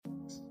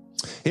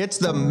It's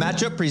the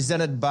matchup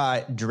presented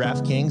by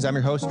DraftKings. I'm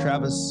your host,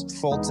 Travis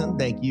Fulton.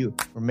 Thank you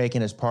for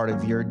making us part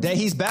of your day.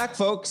 He's back,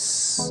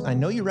 folks. I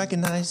know you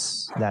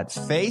recognize that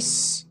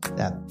face,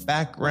 that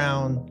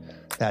background,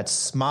 that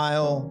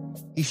smile.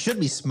 He should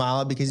be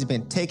smiling because he's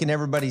been taking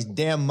everybody's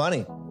damn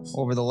money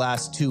over the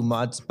last 2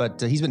 months,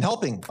 but he's been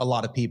helping a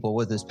lot of people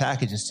with his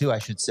packages too, I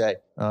should say,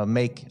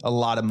 make a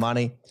lot of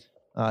money.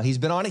 He's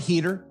been on a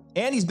heater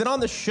and he's been on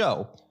the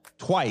show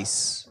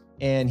twice,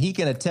 and he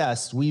can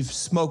attest we've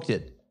smoked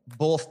it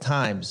both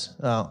times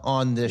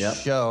on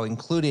this show,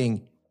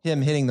 including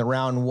him hitting the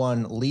round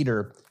one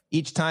leader.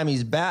 Each time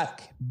he's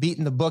back,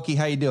 beating the bookie.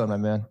 How you doing, my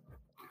man?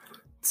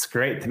 It's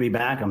great to be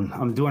back.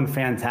 I'm doing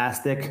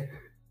fantastic.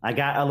 I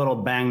got a little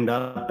banged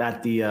up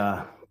at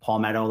the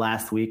Palmetto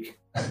last week.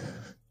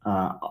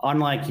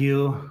 Unlike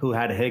you, who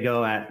had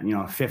Higo at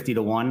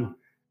 50-1,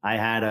 I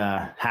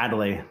had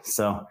Hadley,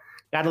 so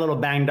got a little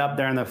banged up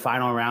there in the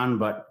final round,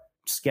 but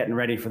just getting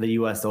ready for the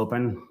U.S.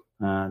 Open.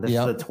 This is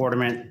a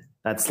tournament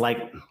that's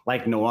like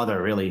no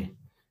other really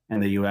in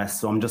the U.S.,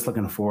 so I'm just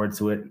looking forward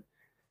to it,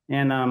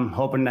 and I'm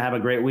hoping to have a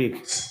great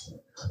week.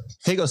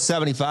 Higo's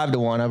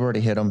 75-1. I've already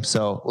hit him.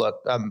 So look,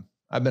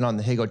 I've been on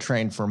the Higo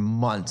train for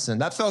months, and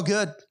that felt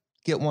good.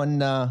 Get one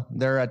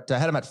there I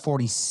had him at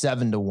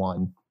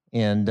 47-1.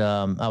 And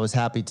I was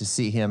happy to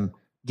see him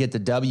get the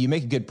W. You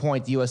make a good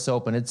point. The U.S.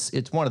 Open,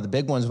 it's one of the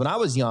big ones. When I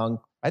was young,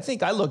 I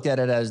think I looked at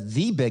it as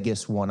the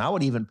biggest one. I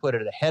would even put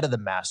it ahead of the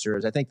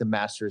Masters. I think the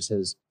Masters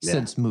has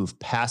since moved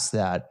past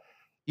that.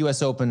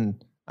 U.S.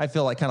 Open, I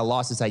feel like kind of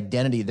lost its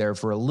identity there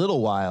for a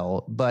little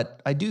while,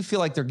 but I do feel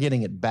like they're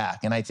getting it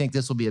back. And I think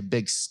this will be a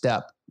big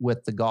step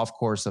with the golf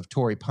course of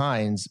Torrey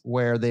Pines,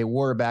 where they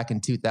were back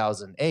in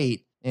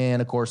 2008.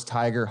 And of course,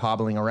 Tiger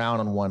hobbling around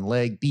on one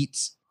leg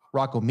beats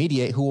Rocco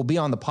Mediate, who will be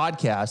on the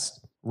podcast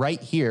right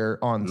here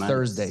on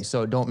Thursday.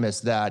 So don't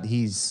miss that.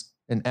 He's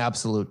an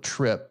absolute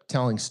trip,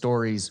 telling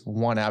stories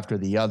one after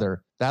the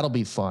other. That'll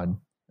be fun.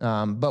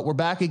 But we're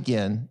back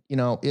again.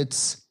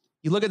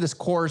 You look at this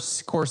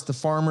course, the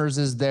Farmers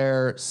is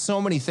there. So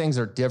many things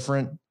are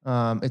different.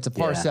 It's a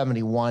par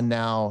 71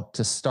 now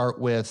to start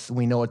with.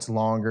 We know it's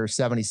longer,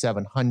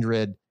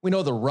 7,700. We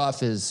know the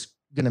rough is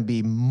going to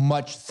be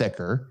much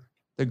thicker.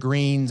 The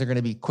greens are going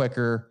to be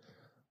quicker.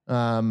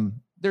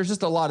 There's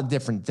just a lot of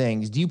different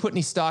things. Do you put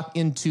any stock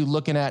into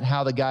looking at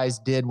how the guys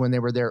did when they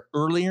were there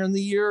earlier in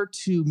the year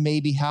to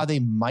maybe how they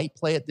might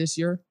play it this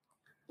year?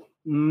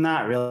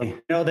 Not really.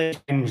 They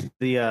changed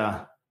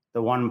the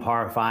one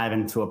par 5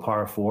 into a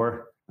par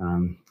 4.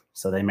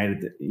 So they made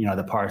it,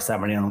 the par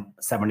 70 and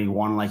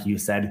 71, like you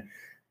said.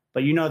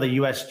 But the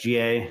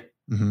USGA,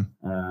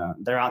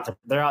 they're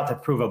out to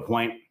prove a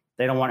point.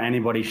 They don't want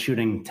anybody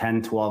shooting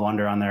 10, 12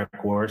 under on their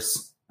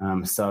course.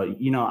 So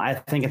I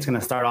think it's going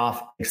to start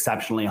off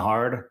exceptionally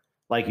hard,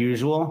 like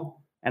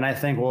usual. And I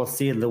think we'll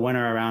see the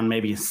winner around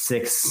maybe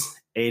 6,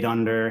 8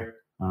 under.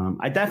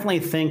 I definitely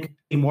think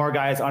more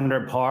guys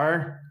under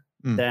par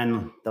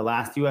than the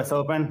last U.S.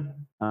 Open.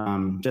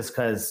 Just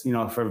because,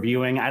 for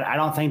viewing, I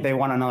don't think they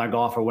want another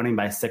golfer winning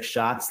by 6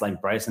 shots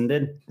like Bryson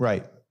did.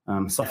 Right.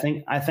 So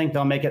I think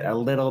they'll make it a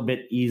little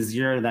bit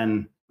easier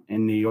than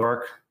in New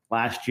York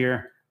last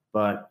year.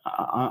 But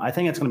I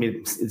think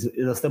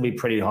it'll still be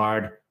pretty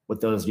hard with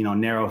those,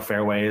 narrow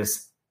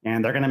fairways,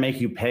 and they're going to make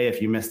you pay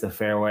if you miss the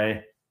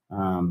fairway.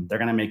 They're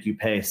going to make you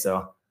pay.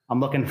 So I'm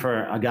looking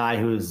for a guy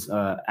who's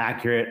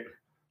accurate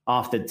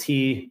off the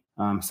tee,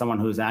 someone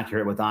who's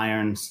accurate with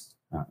irons,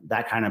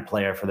 that kind of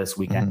player for this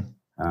weekend.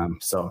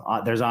 So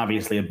there's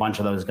obviously a bunch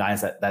of those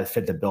guys that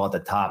fit the bill at the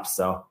top.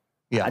 So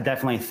I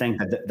definitely think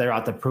that they're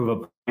out to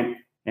prove a point,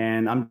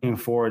 and I'm looking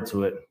forward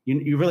to it.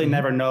 You really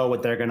never know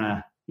what they're going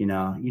to, you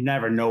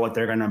never know what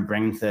they're going to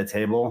bring to the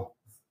table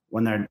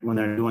when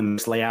they're doing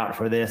this layout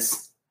for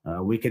this.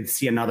 We could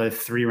see another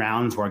 3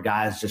 rounds where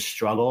guys just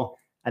struggle.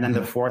 And then the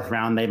 4th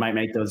round, they might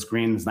make those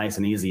greens nice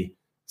and easy.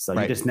 So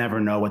you just never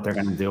know what they're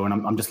going to do. And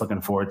I'm just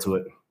looking forward to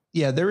it.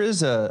 Yeah, there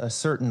is a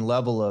certain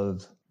level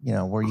of,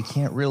 where you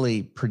can't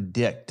really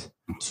predict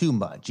too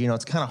much.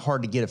 It's kind of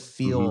hard to get a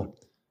feel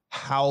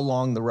how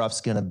long the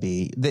rough's going to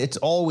be. It's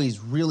always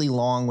really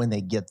long when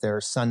they get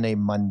there, Sunday,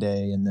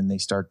 Monday, and then they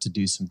start to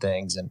do some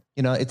things. And,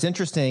 it's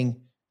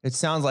interesting. It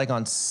sounds like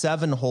on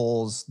 7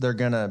 holes, they're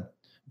going to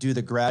do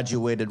the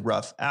graduated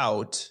rough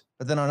out,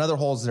 but then on other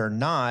holes, they're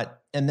not.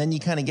 And then you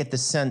kind of get the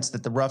sense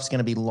that the rough's going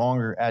to be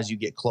longer as you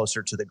get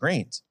closer to the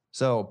greens.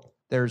 So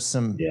there's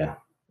some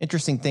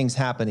interesting things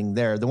happening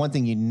there. The one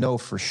thing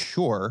for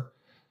sure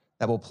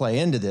that will play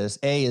into this,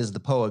 is the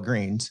POA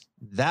greens.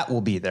 That will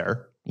be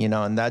there,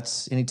 and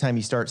that's anytime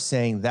you start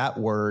saying that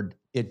word,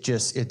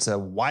 it's a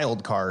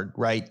wild card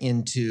right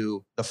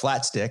into the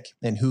flat stick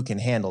and who can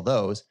handle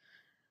those.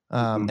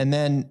 And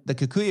then the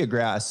Kikuyu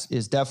grass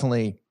is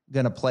definitely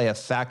going to play a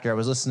factor. I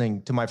was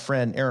listening to my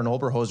friend Aaron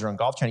Oberhoser on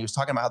Golf Channel. He was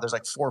talking about how there's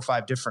like 4 or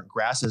 5 different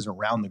grasses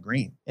around the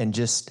green and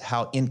just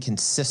how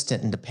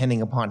inconsistent and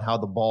depending upon how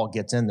the ball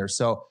gets in there.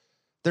 So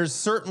there's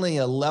certainly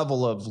a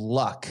level of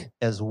luck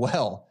as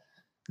well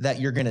that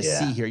you're going to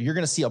see here. You're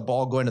going to see a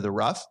ball go into the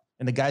rough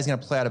and the guy's going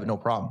to play out of it no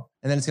problem.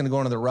 And then it's going to go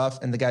into the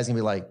rough and the guy's going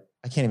to be like,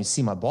 I can't even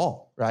see my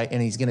ball, right?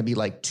 And he's going to be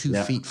like 2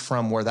 feet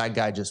from where that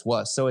guy just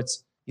was. So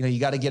it's, you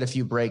got to get a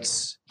few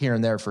breaks here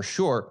and there for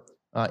sure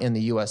in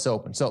the U.S.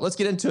 Open. So let's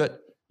get into it.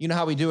 You know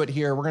how we do it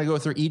here. We're going to go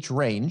through each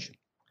range,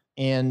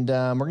 and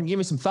we're going to give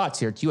you some thoughts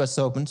here. It's U.S.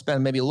 Open.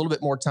 Spend maybe a little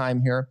bit more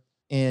time here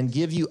and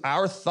give you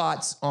our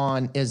thoughts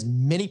on as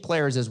many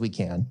players as we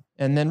can,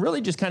 and then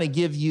really just kind of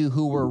give you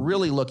who we're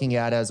really looking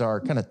at as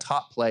our kind of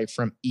top play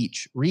from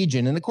each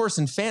region. And of course,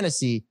 in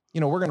fantasy,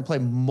 we're going to play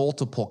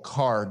multiple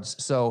cards.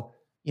 So,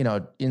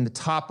 in the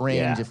top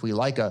range, if we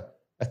like a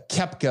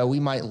Koepka, we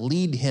might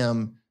lead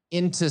him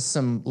into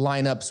some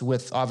lineups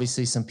with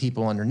obviously some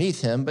people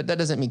underneath him, but that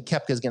doesn't mean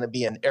Koepka is going to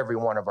be in every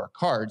one of our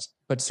cards,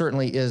 but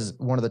certainly is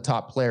one of the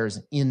top players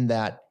in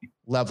that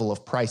level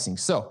of pricing.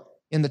 So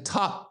in the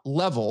top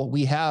level,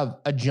 we have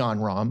a Jon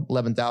Rahm,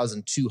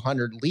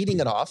 11,200,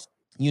 leading it off.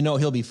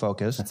 He'll be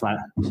focused. That's my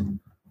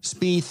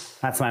Spieth.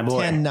 That's my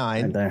boy.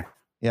 10-9. Right there.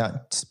 Yeah.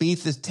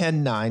 Spieth is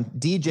 10-9.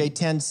 DJ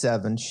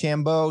 10-7.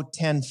 Shambo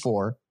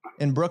 10-4.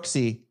 And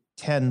Brooksy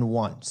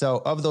 10-1.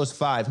 So of those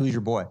 5, who's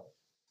your boy?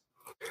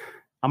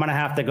 I'm going to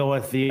have to go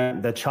with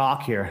the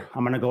chalk here.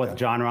 I'm going to go with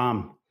Jon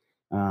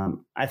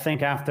Rahm. I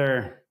think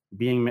after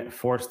being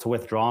forced to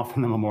withdraw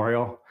from the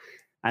Memorial,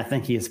 I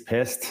think he's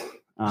pissed.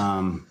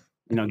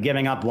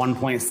 Giving up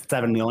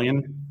 $1.7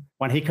 million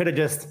when he could have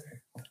just,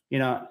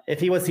 if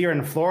he was here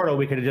in Florida,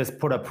 we could have just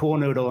put a pool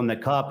noodle in the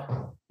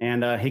cup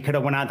and he could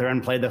have went out there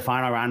and played the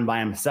final round by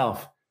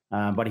himself.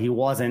 But he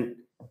wasn't.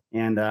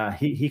 And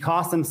he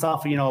cost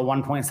himself, a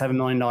 $1.7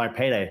 million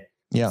payday.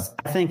 Yeah.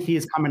 I think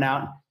he's coming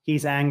out.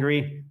 He's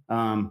angry.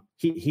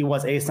 He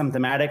was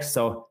asymptomatic,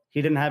 so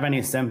he didn't have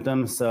any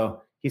symptoms.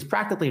 So he's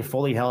practically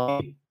fully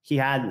healthy. He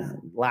had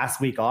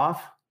last week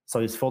off, so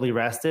he's fully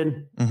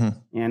rested.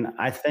 Mm-hmm. And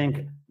I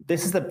think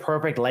this is the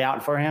perfect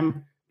layout for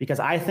him because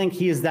I think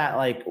he's that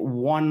like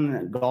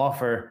one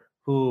golfer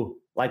who,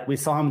 like we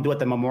saw him do at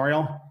the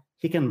Memorial,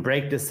 he can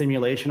break the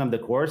simulation of the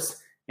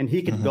course and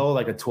he could go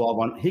like a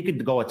 12 he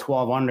could go a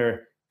 12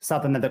 under,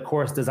 something that the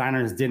course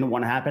designers didn't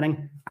want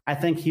happening. I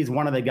think he's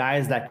one of the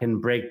guys that can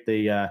break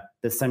the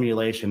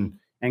simulation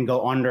and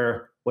go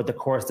under what the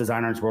course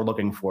designers were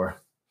looking for.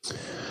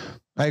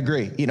 I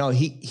agree.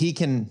 He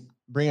can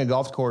bring a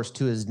golf course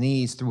to his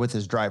knees with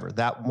his driver.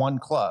 That one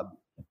club,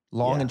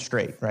 long and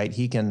straight, right?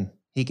 He can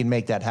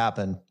make that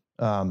happen.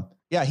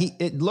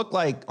 It looked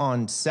like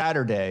on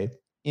Saturday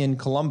in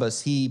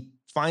Columbus, he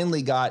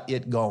finally got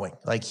it going.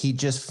 Like he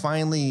just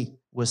finally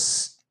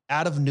was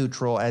out of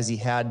neutral as he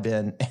had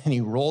been, and he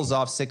rolls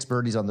off 6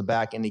 birdies on the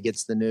back, and he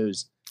gets the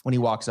news when he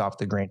walks off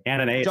the green.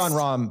 And an ace. Jon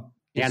Rahm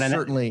is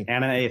certainly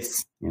and an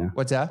ace. Yeah.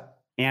 What's that?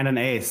 And an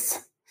ace.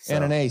 So.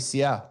 And an ace,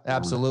 yeah,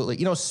 absolutely.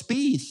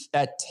 Spieth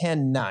at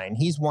 10-9,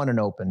 he's won an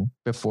Open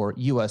before,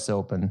 U.S.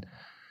 Open.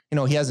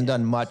 He hasn't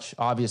done much,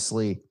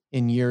 obviously,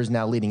 in years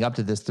now leading up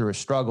to this through his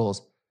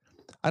struggles.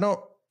 I don't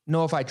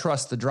know if I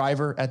trust the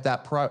driver at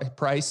that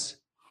price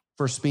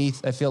for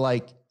Spieth. I feel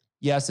like,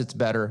 yes, it's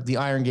better. The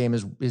iron game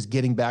is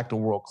getting back to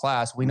world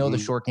class. We know the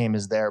short game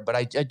is there, but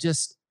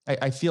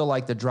I feel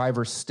like the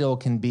driver still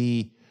can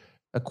be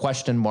a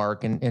question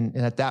mark. And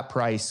at that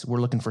price,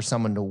 we're looking for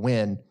someone to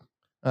win.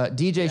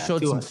 DJ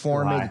showed some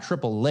form, made a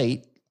triple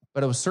late,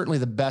 but it was certainly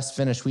the best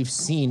finish we've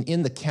seen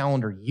in the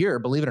calendar year.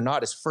 Believe it or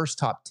not, his first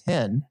top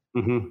 10.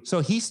 Mm-hmm.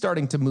 So he's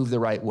starting to move the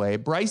right way.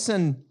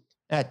 Bryson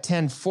at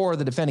 10-4,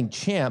 the defending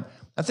champ.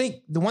 I think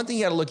the one thing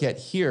you got to look at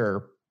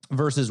here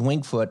versus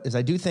Winged Foot is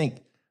I do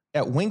think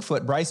at Winged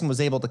Foot, Bryson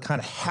was able to kind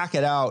of hack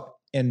it out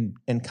and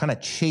kind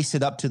of chase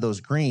it up to those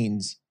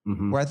greens.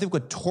 Mm-hmm. Where I think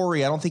with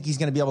Torrey, I don't think he's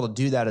going to be able to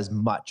do that as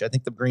much. I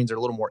think the greens are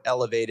a little more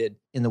elevated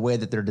in the way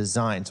that they're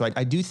designed. So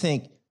I do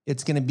think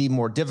it's going to be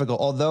more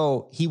difficult.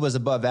 Although he was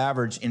above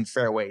average in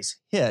fairways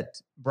hit,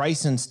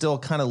 Bryson's still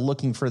kind of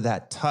looking for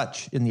that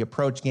touch in the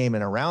approach game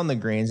and around the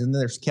greens. And then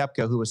there's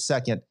Koepka, who was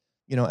second,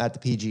 at the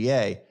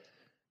PGA.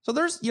 So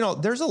there's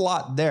a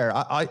lot there.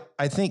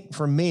 I think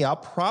for me, I'll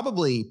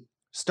probably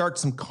start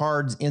some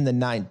cards in the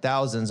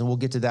 9,000s, and we'll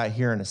get to that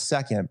here in a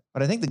second.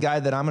 But I think the guy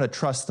that I'm going to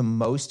trust the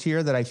most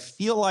here, that I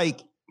feel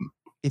like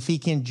if he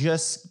can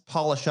just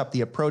polish up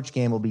the approach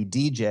game, will be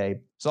DJ.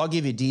 So I'll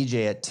give you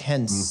DJ at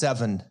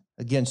 10-7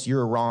 against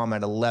your Rahm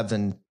at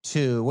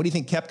 11-2. What do you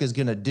think Koepka's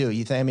going to do?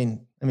 You think?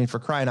 I mean, for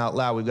crying out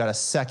loud, we've got a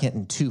second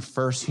and 2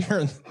 firsts here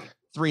in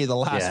 3 of the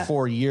last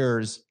 4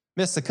 years.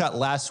 Missed the cut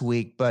last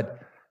week, but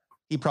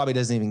he probably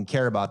doesn't even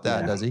care about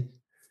that, does he?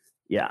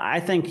 Yeah,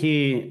 I think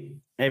he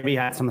maybe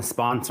had some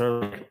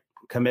sponsor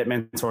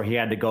commitments or he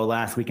had to go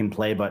last week and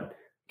play, but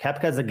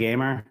Koepka's a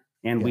gamer,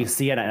 and we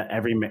see it at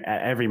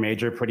every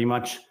major pretty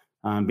much.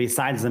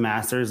 Besides the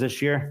Masters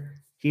this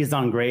year, he's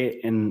done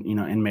great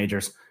in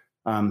majors.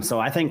 So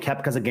I think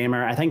Koepka's a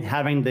gamer. I think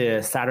having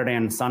the Saturday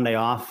and Sunday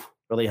off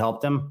really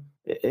helped him.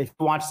 If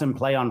you watched him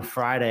play on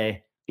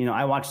Friday,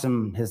 I watched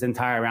him his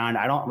entire round.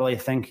 I don't really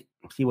think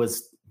he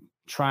was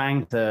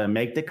trying to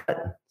make the cut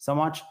so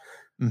much.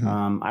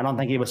 Mm-hmm. I don't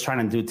think he was trying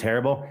to do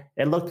terrible.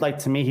 It looked like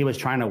to me he was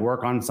trying to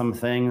work on some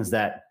things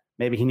that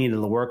maybe he needed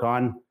to work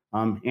on.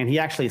 And he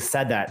actually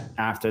said that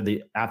after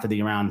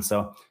the round.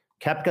 So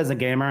Koepka's a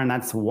gamer, and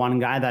that's one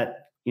guy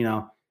that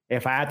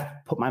if I had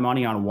to put my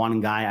money on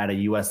one guy at a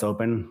US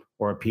Open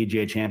or a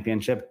PGA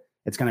Championship,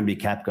 it's going to be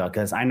Koepka,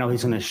 because I know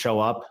he's going to show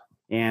up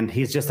and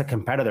he's just a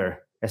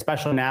competitor,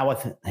 especially now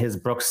with his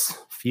Brooks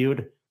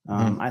feud.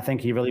 I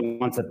think he really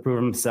wants to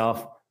prove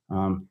himself.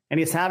 And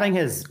he's having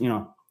his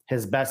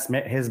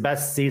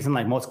best season,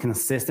 like most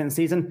consistent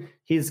season.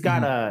 He's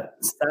got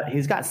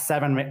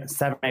seven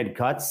made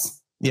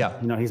cuts.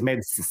 Yeah. He's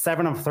made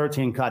 7 of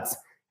 13 cuts,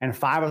 and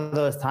 5 of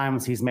those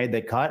times he's made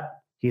the cut,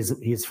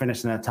 he's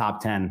finished in the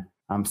top 10.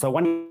 So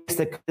when he makes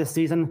the cut this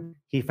season,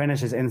 he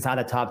finishes inside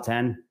the top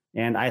 10.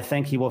 And I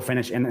think he will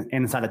finish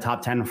inside the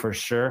top 10 for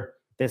sure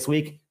this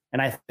week.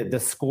 And I think the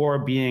score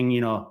being,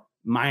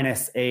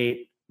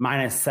 -8,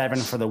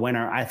 -7 for the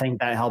winner, I think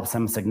that helps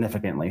him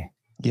significantly.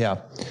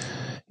 Yeah.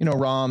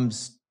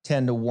 Rahm's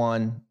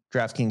 10-1,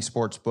 DraftKings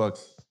Sportsbook,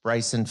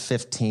 Bryson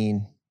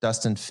 15,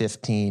 Dustin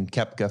 15,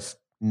 Koepka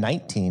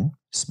 19,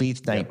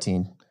 Spieth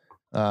 19.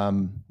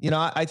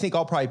 I think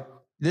I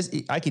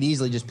could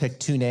easily just pick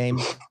 2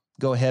 names,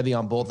 go heavy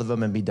on both of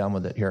them and be done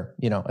with it here,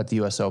 at the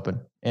US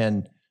Open.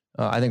 And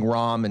I think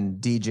Rahm and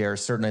DJ are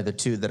certainly the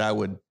 2 that I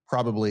would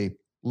probably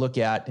look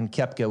at, and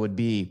Koepka would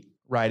be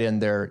right in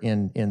there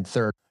in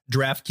third.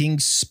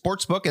 DraftKings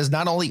Sportsbook is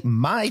not only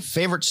my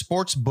favorite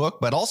sports book,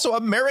 but also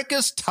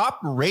America's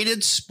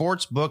top-rated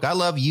sports book. I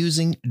love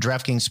using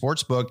DraftKings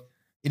Sportsbook.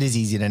 It is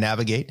easy to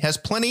navigate, has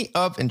plenty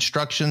of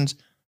instructions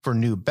for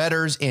new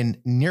bettors,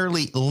 in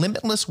nearly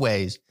limitless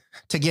ways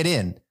to get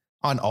in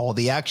on all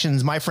the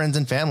actions. My friends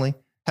and family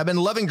have been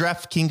loving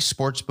DraftKings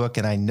Sportsbook,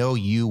 and I know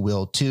you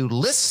will too.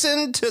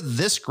 Listen to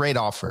this great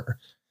offer.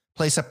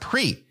 Place a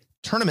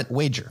pre-tournament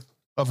wager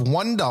of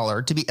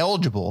 $1 to be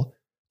eligible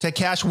to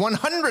cash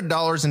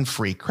 $100 in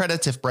free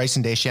credits if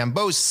Bryson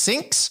DeChambeau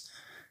sinks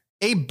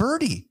a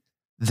birdie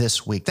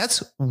this week.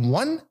 That's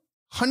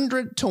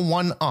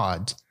 100-1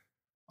 odds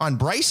on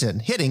Bryson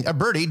hitting a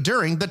birdie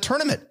during the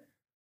tournament.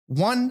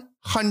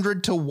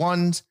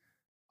 100-1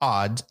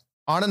 odds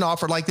on an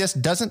offer like this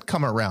doesn't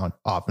come around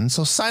often.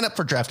 So sign up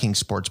for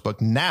DraftKings Sportsbook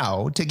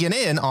now to get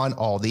in on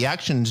all the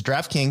actions.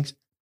 DraftKings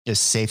is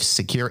safe,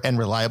 secure, and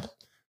reliable,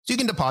 so you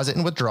can deposit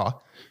and withdraw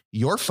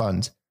your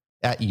funds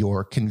at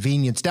your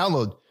convenience.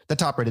 Download the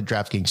top-rated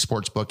DraftKings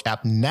Sportsbook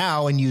app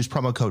now and use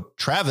promo code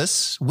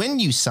Travis when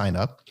you sign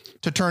up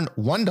to turn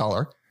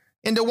 $1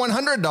 into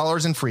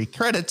 $100 in free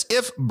credits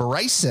if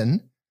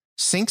Bryson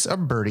sinks a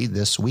birdie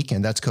this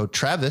weekend. That's code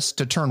Travis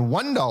to turn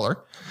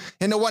 $1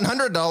 into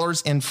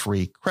 $100 in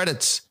free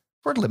credits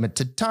for a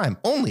limited time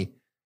only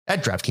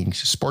at DraftKings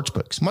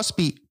Sportsbooks. Must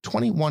be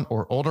 21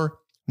 or older.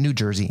 New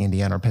Jersey,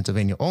 Indiana, or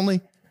Pennsylvania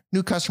only.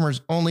 New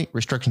customers only.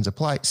 Restrictions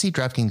apply. See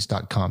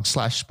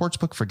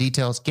DraftKings.com/sportsbook for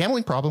details.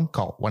 Gambling problem?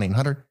 Call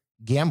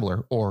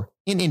 1-800-GAMBLER, or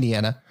in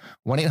Indiana,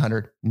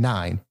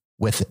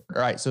 1-800-9-WITH-IT.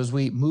 All right. So as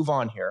we move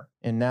on here,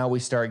 and now we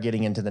start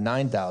getting into the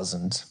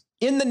 9,000s.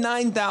 In the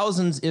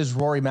 9,000s is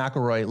Rory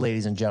McIlroy,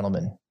 ladies and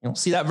gentlemen. You don't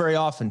see that very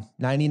often.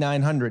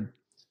 9,900.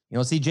 You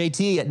don't see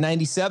JT at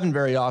 97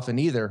 very often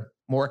either.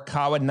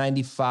 Morikawa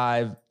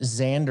 95,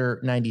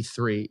 Xander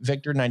 93,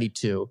 Victor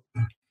 92,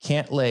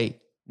 Cantlay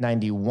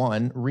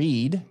 91,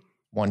 Reed,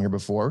 1 year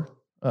before,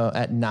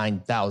 at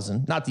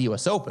 9,000. Not the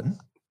US Open,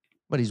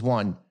 but he's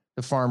won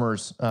the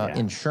Farmers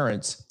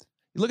Insurance.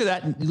 You look at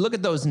that, and you look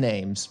at those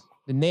names.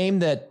 The name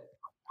that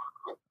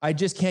I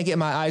just can't get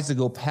my eyes to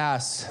go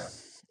past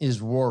is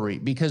Rory,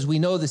 because we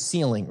know the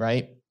ceiling,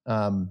 right?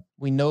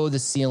 We know the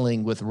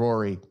ceiling with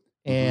Rory,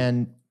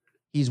 and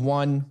he's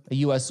won a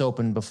US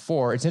Open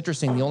before. It's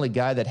interesting. The only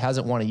guy that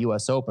hasn't won a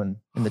US Open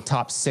in the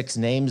top 6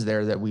 names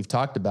there that we've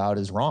talked about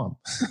is Rahm,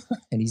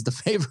 and he's the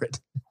favorite.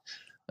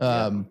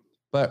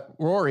 But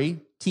Rory,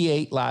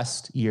 T8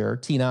 last year,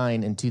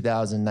 T9 in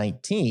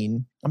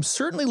 2019. I'm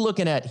certainly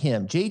looking at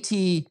him.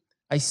 JT,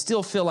 I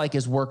still feel like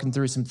is working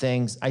through some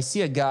things. I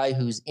see a guy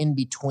who's in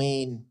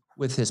between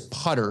with his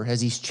putter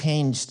as he's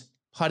changed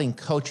putting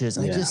coaches.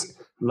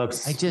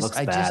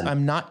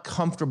 I'm not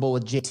comfortable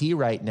with JT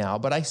right now,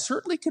 but I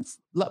certainly could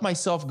let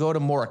myself go to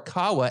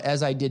Morikawa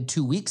as I did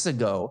 2 weeks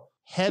ago,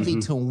 heavy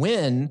to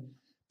win,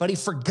 but he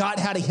forgot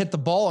how to hit the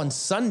ball on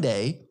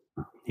Sunday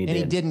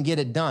he didn't get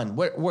it done.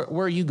 Where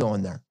are you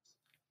going there?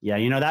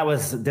 Yeah. That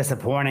was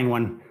disappointing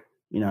when,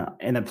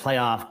 in the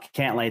playoff,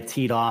 Cantlay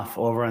teed off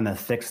over in the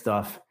thick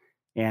stuff,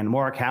 and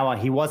Morikawa,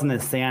 he wasn't in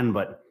the sand,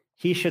 but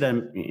he should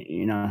have,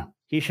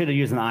 he should have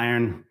used an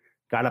iron,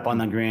 got up on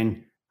the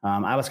green.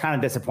 I was kind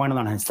of disappointed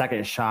on his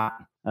second shot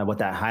with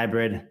that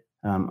hybrid.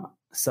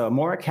 So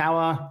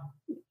Morikawa,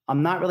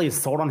 I'm not really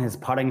sold on his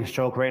putting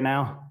stroke right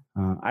now.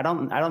 I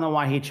don't know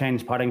why he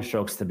changed putting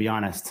strokes, to be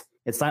honest.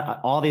 It's like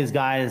all these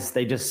guys,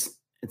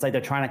 it's like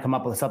they're trying to come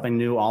up with something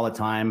new all the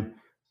time,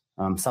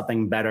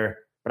 something better.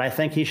 But I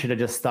think he should have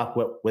just stuck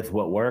with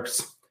what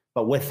works.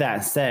 But with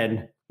that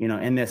said,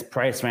 in this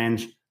price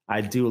range,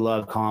 I do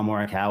love Collin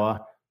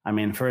Morikawa. I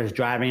mean, for his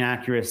driving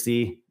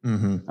accuracy,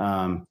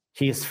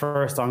 he's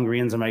first on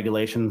greens and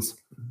regulations.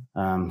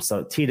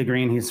 So tee to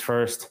green, he's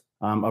first.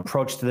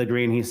 Approach to the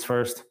green, he's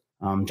first.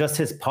 Just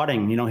his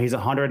putting, he's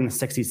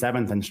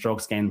 167th in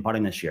strokes gained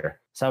putting this year.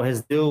 So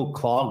his new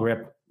claw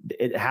grip,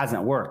 it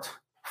hasn't worked.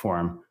 for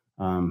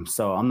him.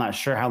 So I'm not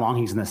sure how long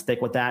he's going to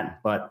stick with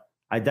that, but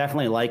I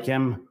definitely like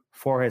him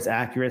for his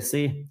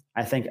accuracy.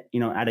 I think,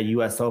 at a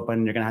US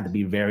Open, you're going to have to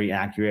be very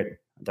accurate.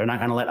 They're not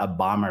going to let a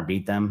bomber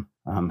beat them.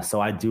 So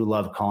I do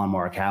love Colin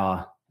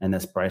Morikawa in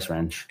this price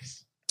range.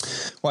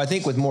 Well, I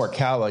think with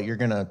Morikawa,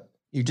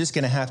 you're just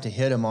going to have to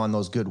hit him on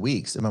those good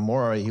weeks. In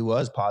Memorial, he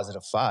was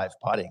 +5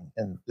 putting.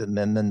 And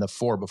then the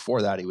 4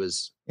 before that, he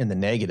was in the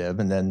negative.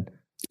 And then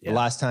the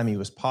last time he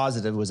was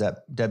positive was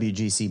at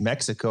WGC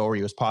Mexico, where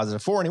he was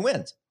 +4 and he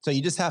wins. So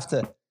you just have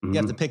to, you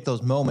have to pick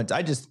those moments.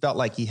 I just felt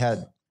like he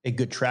had a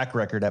good track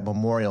record at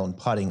Memorial and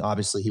putting.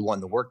 Obviously he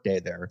won the workday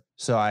there.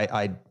 So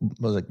I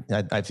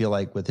feel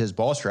like with his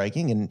ball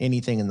striking and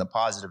anything in the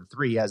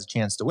 +3, he has a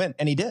chance to win.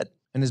 And he did.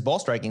 And his ball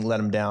striking let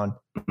him down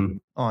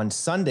on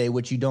Sunday,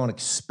 which you don't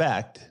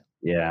expect.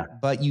 Yeah.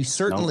 But you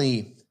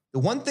certainly, the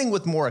one thing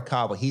with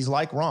Morikawa, he's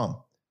like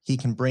Rahm. He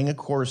can bring a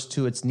course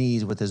to its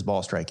knees with his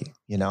ball striking,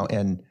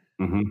 and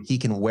he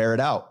can wear it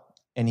out.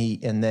 And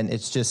then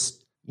it's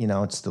just,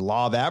 it's the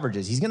law of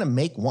averages. He's going to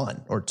make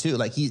 1 or 2.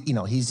 Like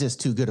he's just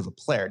too good of a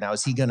player. Now,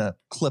 is he going to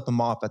clip him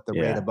off at the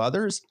rate of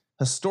others?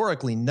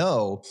 Historically,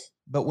 no.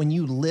 But when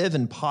you live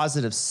in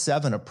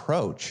 +7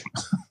 approach,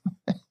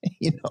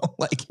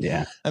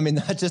 I mean,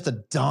 that's just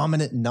a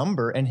dominant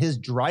number. And his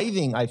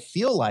driving, I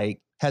feel like,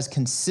 has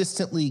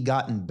consistently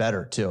gotten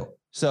better too.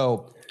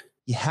 So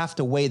you have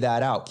to weigh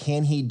that out.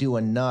 Can he do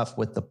enough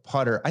with the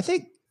putter? I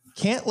think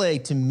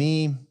Cantlay, to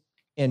me,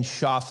 and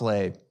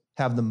Schauffele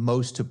have the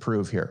most to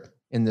prove here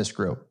in this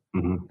group.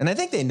 And I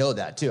think they know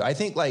that too. I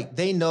think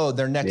they know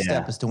their next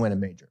step is to win a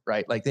major,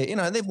 right? Like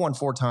they've won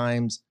 4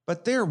 times,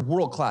 but they're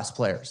world-class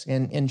players.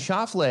 And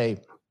Schauffele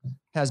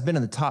has been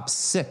in the top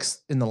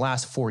 6 in the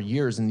last 4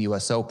 years in the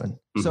US Open.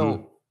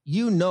 So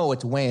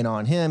it's weighing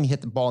on him. He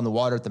hit the ball in the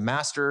water at the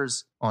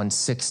Masters on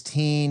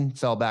 16,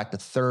 fell back to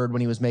 3rd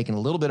when he was making a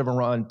little bit of a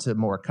run to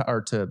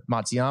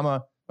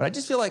Matsuyama. But I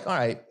just feel like, all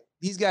right,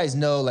 these guys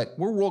know,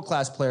 we're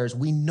world-class players.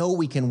 We know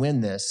we can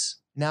win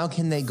this. Now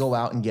can they go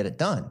out and get it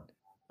done?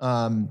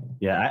 I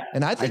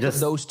think of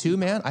those two,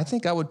 man, I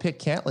think I would pick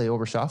Cantlay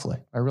over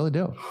Schauffele. I really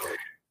do.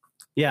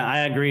 Yeah,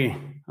 I agree.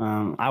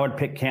 I would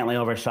pick Cantlay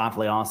over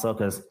Schauffele also,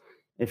 because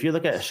if you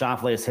look at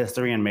Schauffele's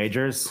history in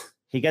majors,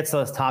 he gets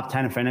those top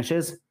 10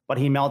 finishes, but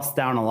he melts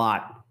down a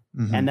lot.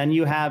 And then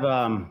you have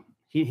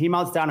he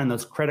melts down in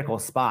those critical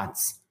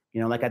spots.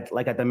 Like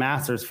at the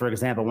Masters, for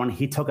example, when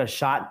he took a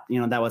shot,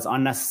 that was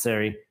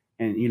unnecessary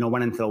and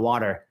went into the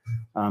water.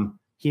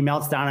 He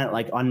melts down at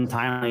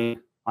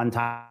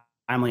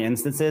untimely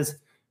instances.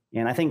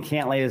 And I think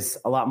Cantlay is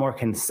a lot more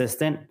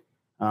consistent.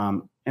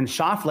 And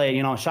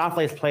Schauffele,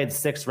 Schauffele's played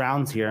 6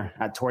 rounds here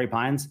at Torrey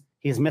Pines.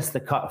 He's missed the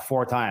cut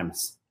 4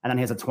 times. And then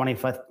he has a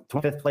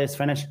 25th place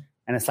finish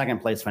and a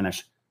 2nd place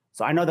finish.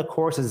 So I know the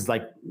course is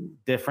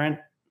different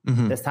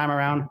this time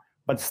around,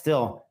 but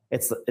still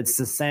it's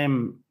the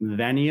same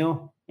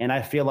venue. And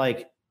I feel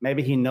like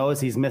maybe he knows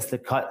he's missed the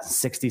cut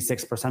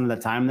 66% of the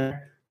time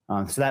there.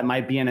 So that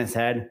might be in his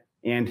head.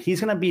 And he's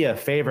going to be a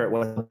favorite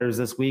with others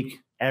this week.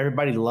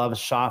 Everybody loves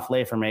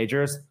Schauffele for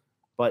majors,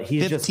 but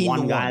he's just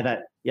one guy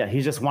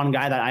he's just one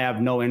guy that I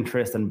have no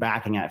interest in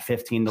backing at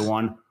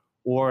 15-1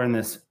 or in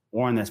this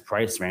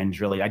price range.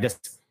 Really,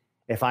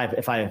 if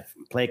I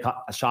play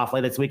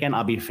Schauffele this weekend,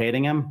 I'll be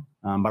fading him,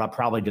 but I'll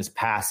probably just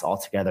pass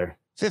altogether.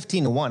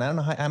 15-1. I don't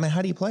know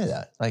how do you play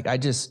that?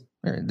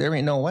 There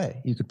ain't no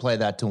way you could play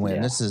that to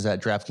win. This is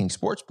at DraftKings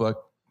Sportsbook.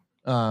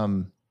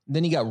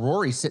 Then you got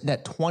Rory sitting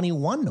at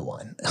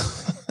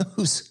 21-1,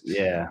 who's,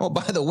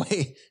 by the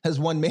way, has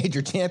won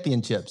major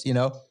championships,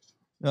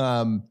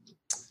 and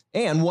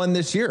won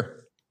this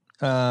year.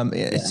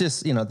 It's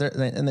just, and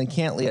then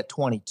Cantlay at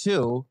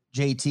 22,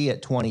 JT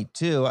at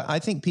 22. I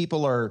think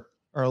people are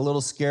a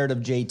little scared of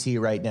JT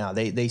right now.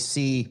 They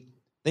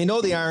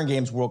know the iron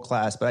game's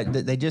world-class, but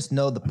they just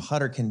know the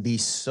putter can be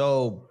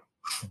so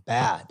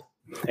bad.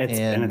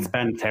 It's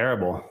been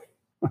terrible.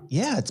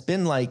 Yeah, it's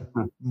been like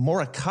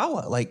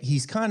Morikawa.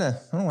 He's kind of,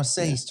 I don't want to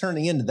say he's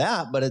turning into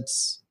that, but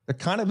they're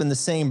kind of in the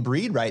same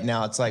breed right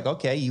now. It's like,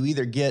 okay, you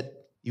either get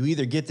the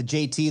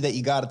JT that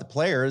you got at the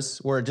Players,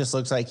 where it just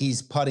looks like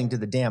he's putting to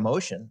the damn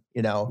ocean,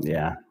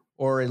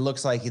 or it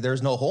looks like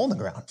there's no hole in the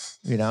ground,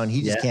 and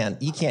he just can't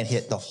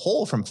hit the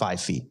hole from 5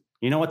 feet.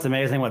 You know what's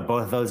amazing with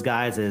both of those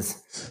guys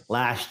is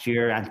last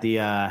year at the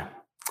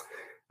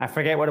I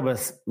forget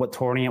what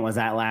tournament it was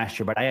at last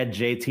year, but I had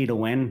JT to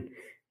win,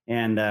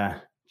 and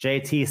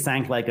JT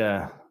sank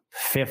a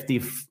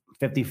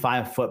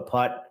 55 foot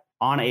putt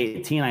on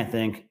 18, I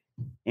think.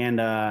 And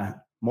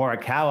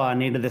Morikawa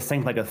needed to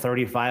sink a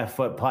 35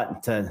 foot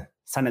putt to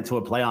send it to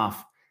a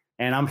playoff.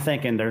 And I'm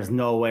thinking there's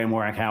no way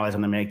Morikawa is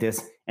going to make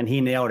this. And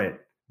he nailed it.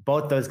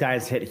 Both those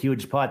guys hit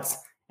huge putts.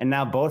 And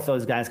now both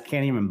those guys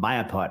can't even buy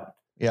a putt.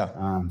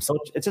 Yeah. So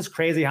it's just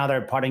crazy how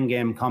their putting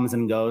game comes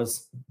and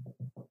goes.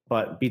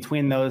 But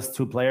between those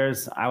two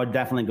players, I would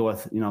definitely go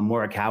with,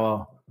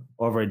 Morikawa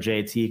over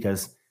JT,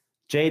 because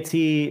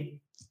JT,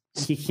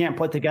 he can't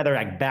put together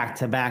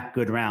back-to-back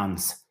good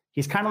rounds.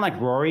 He's kind of like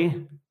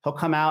Rory. He'll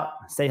come out,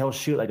 say he'll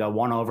shoot a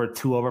 1 over,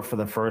 2 over for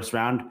the first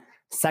round.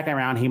 Second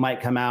round, he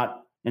might come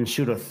out and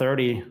shoot a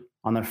 30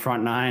 on the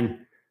front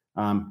nine,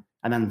 and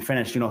then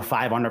finish,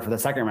 5 under for the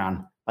second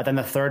round. But then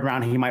the third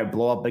round, he might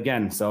blow up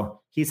again.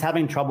 So he's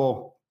having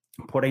trouble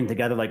putting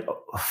together like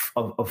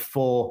a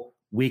full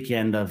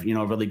weekend of,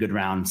 really good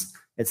rounds.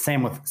 It's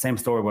same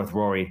story with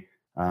Rory.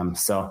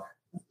 So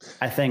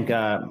I think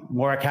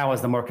Morikawa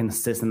is the more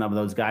consistent of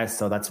those guys.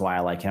 So that's why I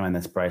like him in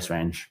this price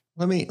range.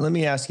 Let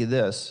me ask you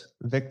this.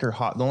 Victor,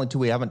 the only two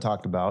we haven't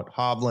talked about,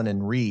 Hovland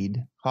and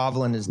Reed.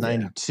 Hovland is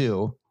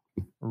 92.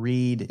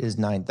 Reed is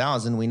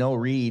 9,000. We know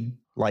Reed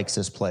likes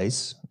this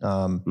place.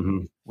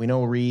 We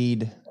know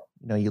Reed,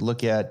 you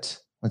look at,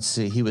 let's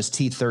see, he was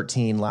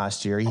T13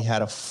 last year. He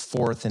had a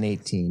 4th and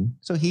 18.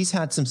 So he's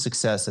had some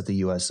success at the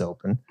U.S.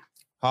 Open.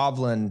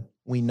 Hovland,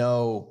 we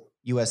know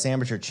U.S.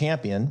 Amateur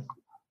champion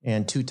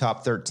and 2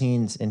 top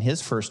 13s in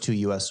his first 2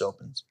 U.S.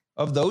 Opens.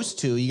 Of those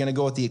two, are you going to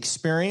go with the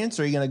experience,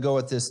 or are you going to go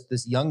with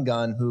this young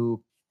gun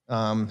who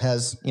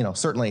has,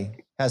 certainly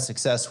has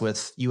success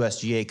with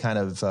USGA kind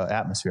of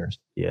atmospheres?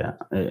 Yeah,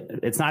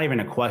 it's not even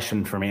a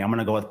question for me. I'm going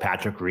to go with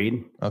Patrick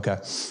Reed. Okay.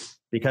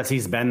 Because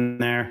he's been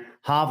there.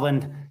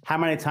 Hovland, how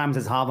many times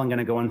is Hovland going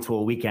to go into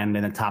a weekend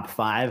in the top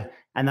 5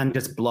 and then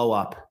just blow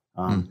up?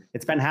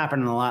 It's been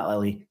happening a lot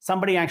lately.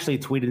 Somebody actually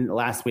tweeted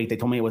last week. They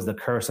told me it was the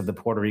curse of the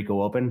Puerto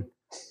Rico Open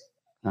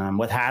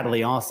with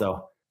Hadley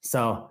also.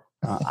 So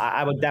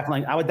I would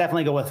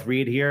definitely go with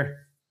Reed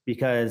here,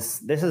 because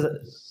this is a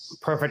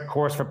perfect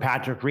course for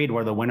Patrick Reed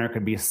where the winner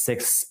could be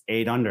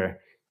 6-8 under.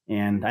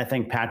 And I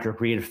think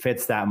Patrick Reed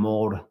fits that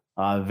mold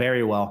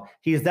very well.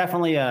 He's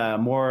definitely a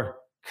more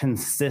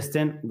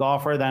consistent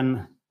golfer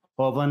than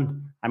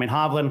Hovland. I mean,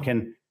 Hovland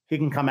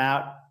can come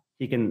out,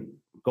 he can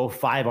go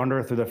 5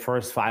 under through the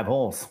first 5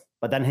 holes,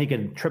 but then he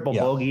could triple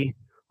bogey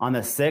on the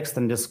 6th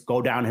and just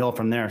go downhill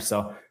from there.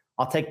 So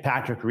I'll take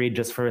Patrick Reed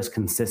just for his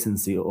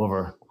consistency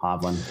over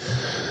Hovland.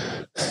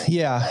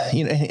 Yeah,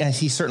 and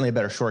he's certainly a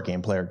better short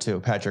game player too,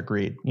 Patrick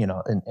Reed,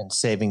 and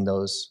saving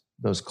those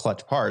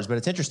clutch pars. But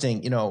it's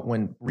interesting,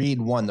 when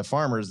Reed won the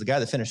Farmers, the guy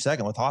that finished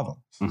second with Hovland.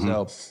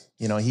 So,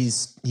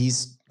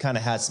 he's kind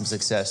of had some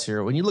success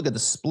here. When you look at the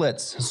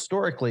splits,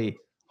 historically,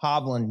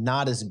 Hovland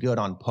not as good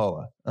on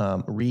POA.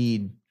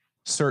 Reed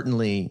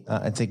certainly,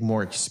 I think,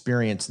 more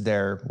experience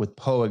there with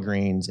POA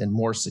greens and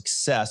more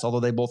success, although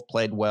they both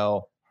played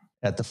well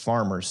at the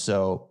Farmers.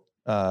 So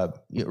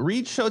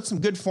Reed showed some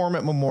good form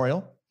at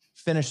Memorial,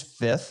 finished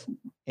 5th,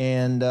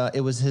 and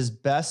it was his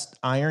best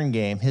iron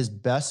game, his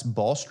best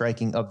ball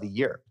striking of the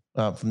year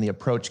from the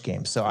approach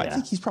game. So I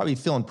think he's probably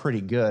feeling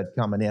pretty good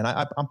coming in.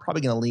 I'm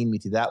probably going to lean me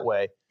to that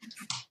way.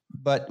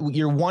 But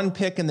your one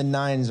pick in the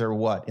 9s are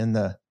what in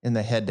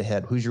the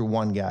head-to-head? Who's your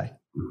one guy?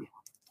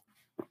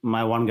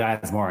 My one guy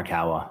is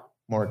Morikawa.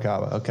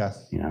 Morikawa. Okay.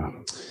 Yeah.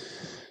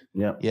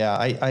 Yep.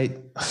 Yeah.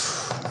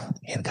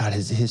 Man, God,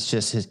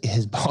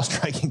 his ball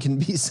striking can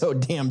be so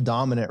damn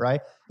dominant,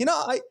 right?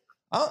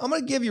 I'm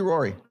going to give you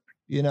Rory.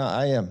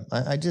 I am.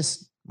 I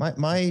just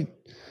my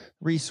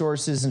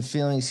resources and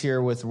feelings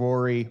here with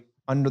Rory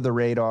under the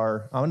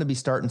radar. I'm going to be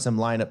starting some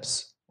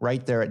lineups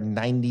right there at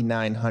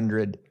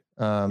 9,900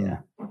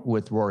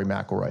 with Rory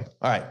McIlroy.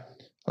 All right,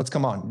 let's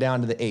come on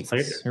down to the 8s.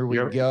 So here we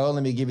go.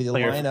 Let me give you the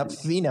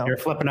lineup. You're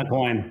flipping a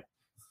coin.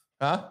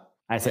 Huh?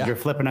 I said you're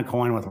flipping a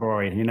coin with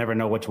Rory. You never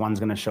know which one's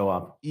going to show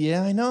up.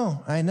 Yeah, I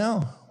know.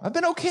 I've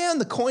been okay on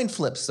the coin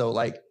flips, though.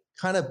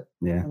 Kind of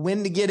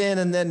when to get in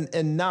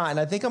and not. And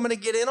I think I'm going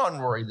to get in on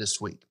Rory this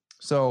week.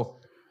 So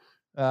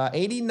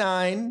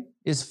 89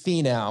 is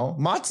Finau.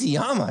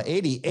 Matsuyama,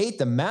 88,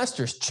 the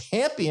Masters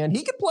champion.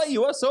 He could play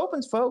U.S.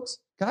 Opens, folks.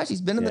 Gosh,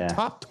 he's been in the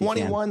top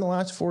 21 the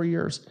last 4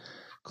 years,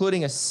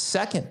 including a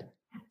second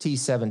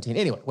T17.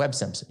 Anyway, Webb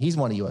Simpson, he's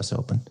won a U.S.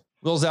 Open.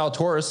 Will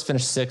Zalatoris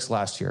finished 6th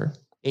last year,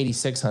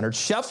 8,600.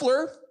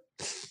 Scheffler,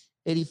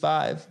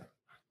 85.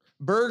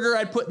 Berger,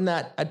 I'd put in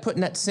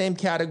that same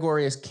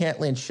category as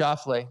Cantlay and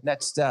Schauffele.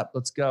 Next step,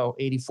 let's go.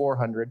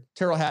 8,400.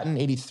 Tyrrell Hatton,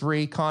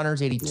 83.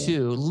 Connors,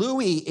 82.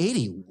 Louis,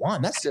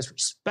 81. That's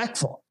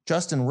disrespectful.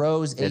 Justin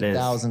Rose,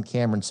 8,000.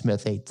 Cameron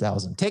Smith,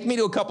 8,000. Take me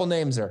to a couple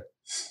names there.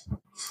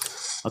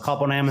 A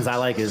couple names I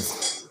like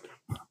is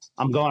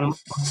I'm going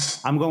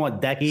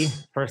with Decky,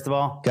 first of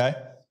all. Okay.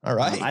 All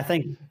right. I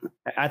think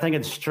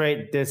it's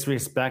straight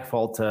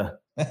disrespectful to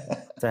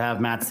have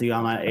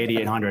Matsuyama at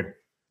 8,800.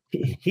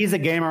 He's a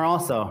gamer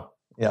also.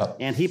 Yeah.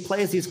 And he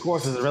plays these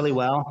courses really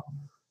well.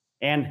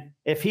 And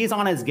if he's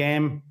on his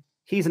game,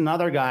 he's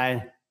another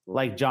guy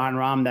like Jon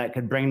Rahm that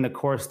could bring the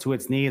course to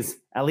its knees,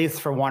 at least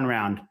for one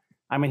round.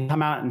 I mean,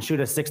 come out and shoot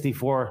a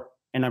 64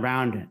 in a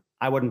round.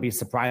 I wouldn't be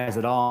surprised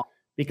at all,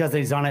 because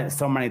he's done it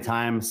so many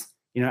times,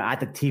 at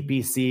the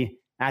TPC,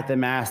 at the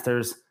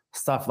Masters,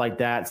 stuff like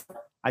that.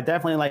 I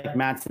definitely like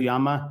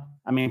Matsuyama.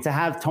 I mean, to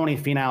have Tony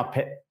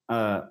Finau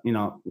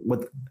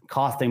with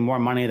costing more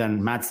money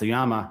than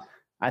Matsuyama,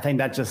 I think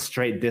that's just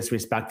straight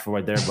disrespectful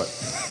right there. But,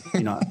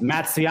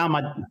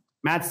 Matsuyama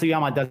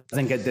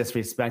doesn't get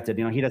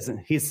disrespected. He doesn't,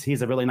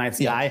 he's a really nice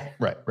guy.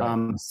 Right.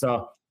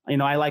 So,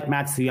 I like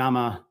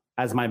Matsuyama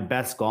as my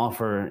best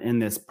golfer in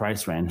this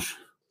price range.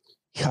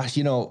 Gosh,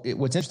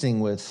 what's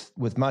interesting with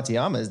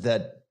Matsuyama is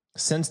that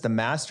since the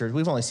Masters.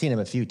 We've only seen him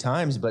a few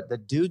times, but the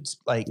dude's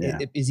like,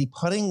 is he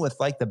putting with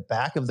like the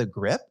back of the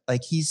grip?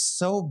 Like he's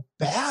so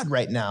bad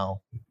right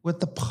now with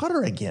the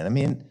putter again. I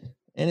mean,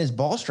 and his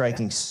ball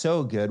striking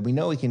so good. We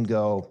know he can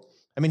go.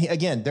 I mean,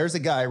 again, there's a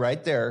guy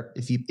right there.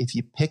 If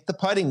you pick the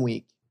putting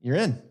week, you're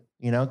in,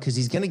 because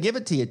he's going to give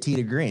it to you tee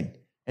to green.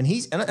 And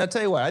I'll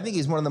tell you what, I think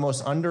he's one of the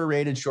most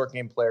underrated short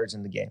game players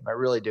in the game. I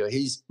really do.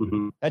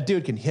 That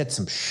dude can hit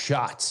some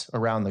shots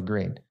around the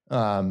green.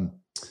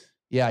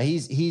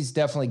 He's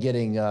definitely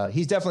getting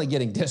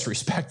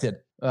disrespected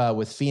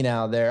with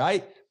Finau there.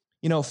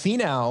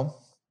 Finau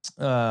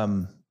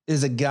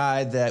is a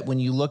guy that when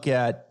you look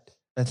at,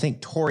 I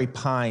think Torrey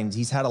Pines,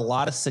 he's had a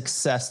lot of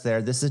success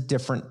there. This is a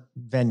different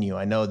venue.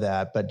 I know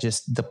that, but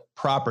just the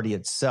property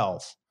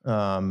itself,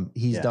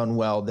 he's done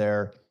well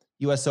there.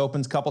 US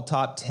Open's couple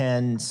top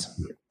 10s.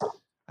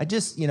 I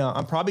just,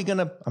 I'm probably going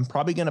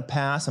to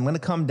pass. I'm going to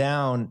come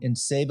down and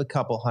save a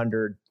couple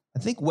hundred. I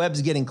think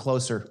Webb's getting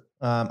closer.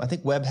 I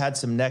think Webb had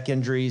some neck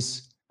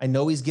injuries. I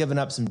know he's given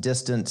up some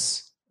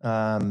distance,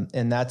 and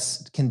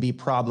can be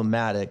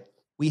problematic.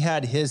 We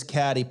had his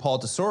caddy, Paul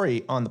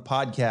Tesori, on the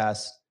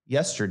podcast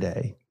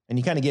yesterday, and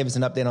he kind of gave us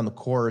an update on the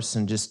course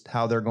and just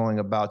how they're going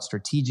about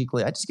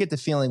strategically. I just get the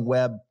feeling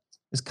Webb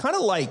is kind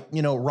of like,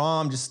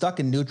 Rahm, just stuck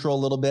in neutral a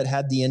little bit,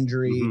 had the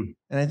injury. Mm-hmm.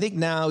 And I think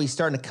now he's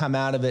starting to come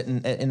out of it,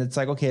 and it's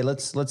like, okay,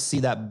 let's see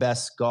that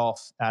best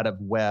golf out of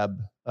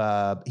Webb.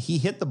 He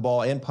hit the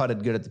ball and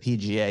putted good at the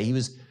PGA. He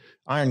was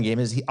iron game.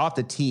 Off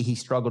the tee, he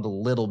struggled a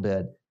little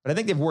bit, but I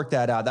think they've worked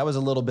that out. That was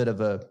a little bit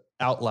of a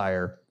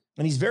outlier,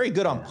 and he's very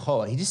good on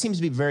POA. He just seems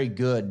to be very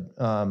good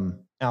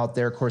out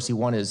there. Of course, he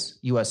won his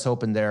US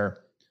Open there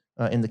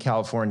in the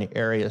California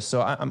area.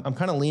 So I'm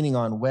kind of leaning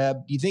on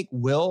Webb. Do you think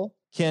Will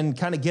can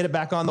kind of get it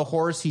back on the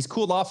horse? He's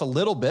cooled off a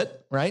little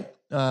bit, right?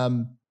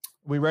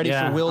 We ready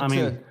for Will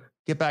to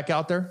get back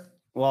out there?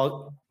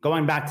 Well,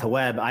 going back to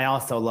Webb, I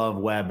also love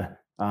Webb.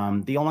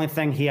 The only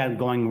thing he had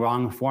going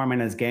wrong for him in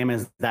his game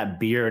is that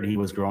beard he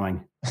was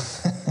growing.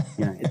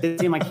 It did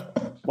seem like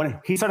when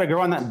he started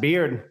growing that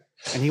beard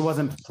and he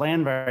wasn't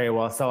playing very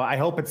well. So I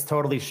hope it's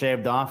totally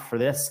shaved off for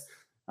this.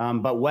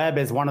 But Webb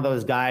is one of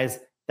those guys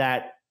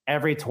that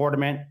every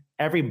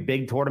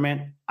big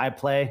tournament I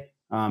play,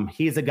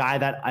 he's a guy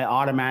that I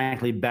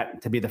automatically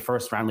bet to be the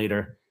first round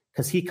leader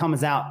because he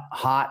comes out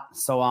hot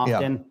so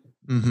often.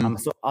 Yeah. Mm-hmm.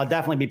 So I'll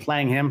definitely be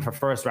playing him for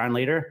first round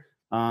leader.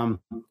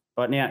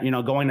 But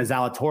going to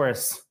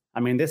Zalatoris, I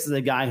mean, this is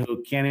a guy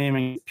who can't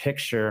even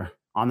picture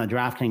on the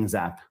DraftKings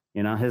app.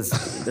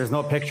 There's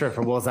no picture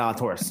for Will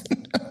Zalatoris.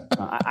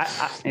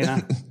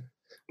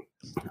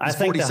 I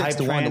think 46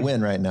 to 1 to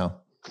win right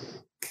now.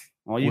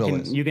 Well,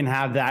 you can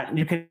have that.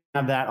 You can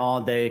have that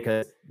all day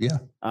because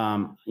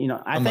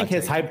I think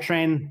his hype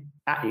train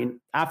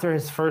after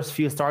his first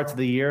few starts of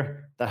the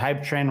year, the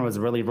hype train was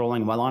really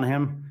rolling well on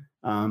him.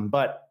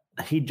 But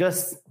he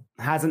just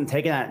hasn't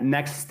taken that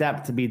next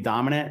step to be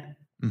dominant.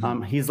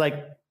 Mm-hmm. He's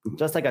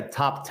just like a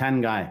top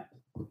 10 guy,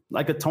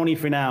 like a Tony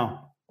Finau.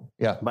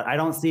 Yeah. But I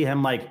don't see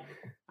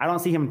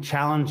him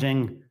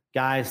challenging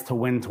guys to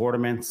win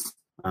tournaments.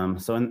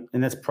 So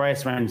in this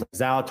price range,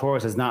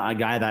 Zalatoris is not a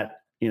guy that,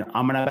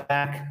 I'm going to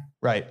back.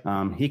 Right.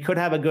 He could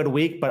have a good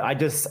week, but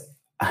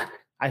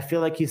I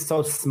feel like he's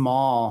so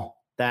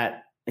small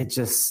that he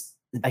just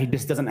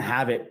doesn't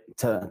have it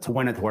to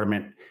win a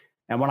tournament.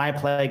 And when I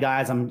play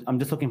guys, I'm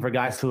just looking for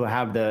guys who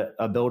have the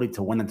ability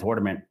to win a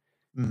tournament.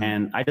 Mm-hmm.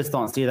 And I just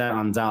don't see that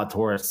on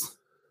Zalatoris.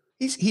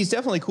 He's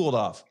definitely cooled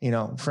off,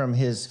 from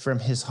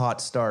his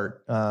hot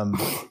start.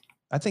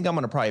 I think I'm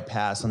going to probably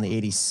pass on the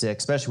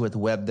 86, especially with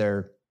Webb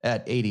there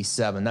at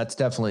 87. That's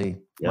definitely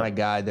my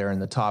guy there in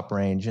the top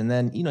range. And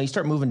then, you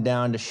start moving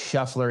down to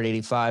Scheffler at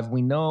 85.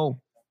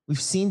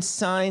 We've seen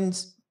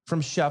signs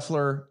from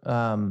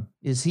Scheffler.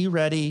 Is he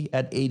ready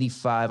at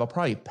 85? I'll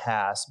probably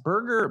pass.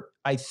 Berger,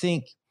 I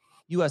think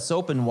US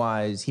Open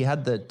wise, he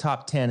had the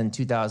top 10 in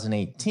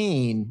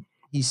 2018.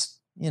 He's,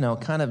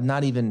 kind of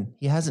not even,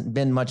 he hasn't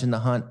been much in the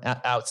hunt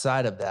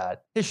outside of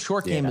that. His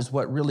short game is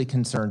what really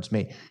concerns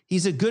me.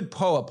 He's a good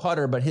POA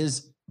putter, but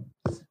his,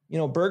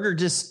 Berger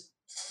just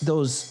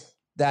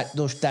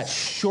that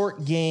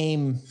short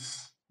game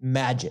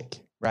magic,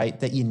 right?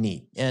 That you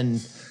need.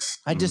 And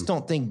I just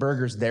don't think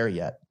Berger's there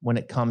yet when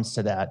it comes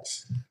to that.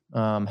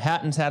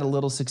 Hatton's had a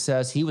little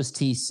success. He was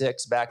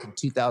T6 back in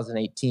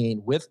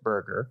 2018 with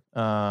Berger.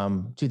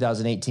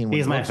 2018.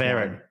 He's my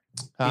favorite.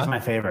 He's my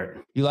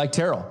favorite. You like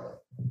Terrell?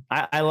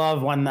 I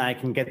love when I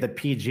can get the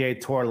PGA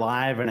Tour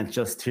live and it's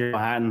just Tyrrell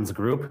Hatton's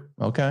group.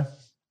 Okay.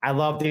 I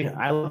love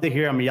to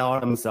hear him yell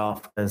at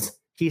himself because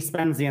he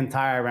spends the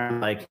entire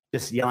round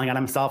just yelling at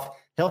himself.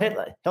 He'll hit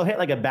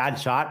like a bad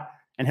shot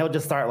and he'll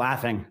just start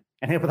laughing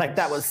and he'll be like,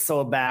 "That was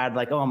so bad.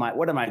 Like, oh my,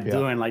 what am I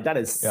doing? Like that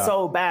is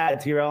so bad,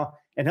 Tyrrell."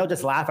 And he'll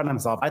just laugh at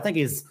himself. I think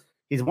he's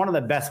one of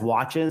the best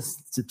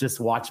watches to just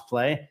watch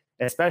play,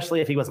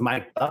 especially if he was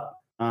mic'd up.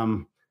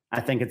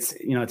 I think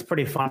it's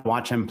pretty fun to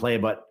watch him play,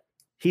 but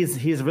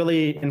he's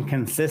really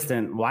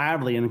inconsistent,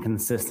 wildly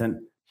inconsistent.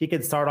 He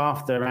could start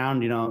off the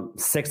round,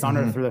 6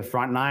 under through the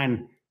front 9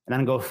 and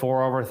then go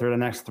 4 over through the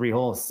next 3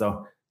 holes.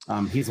 So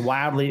He's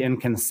wildly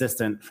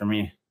inconsistent for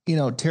me. You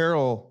know,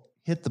 Terrell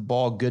hit the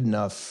ball good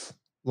enough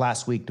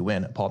last week to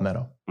win at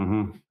Palmetto,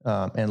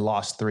 and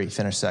lost 3,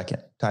 finished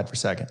second, tied for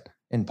second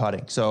in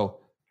putting. So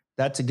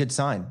that's a good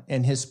sign.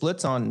 And his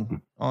splits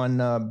on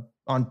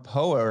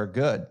POA are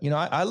good. You know,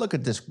 I look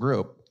at this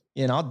group,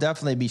 and I'll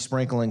definitely be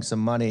sprinkling some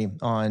money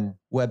on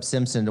Webb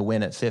Simpson to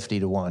win at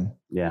 50-1.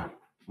 Yeah.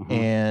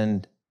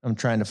 And I'm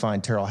trying to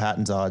find Terrell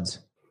Hatton's odds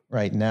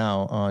right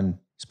now on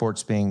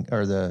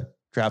the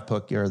draft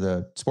book or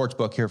the sports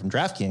book here from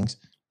DraftKings.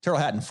 Terrell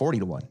Hatton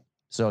 40-1.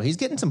 So he's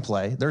getting some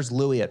play. There's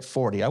Louis at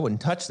 40. I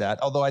wouldn't touch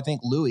that. Although I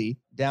think Louis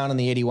down in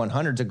the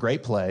 8,100 is a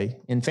great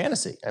play in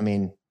fantasy. I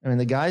mean,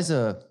 the guy's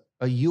a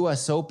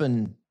US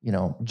Open,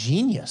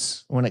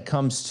 genius when it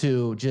comes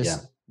to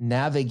just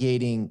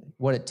navigating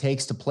what it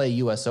takes to play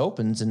US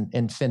Opens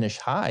and finish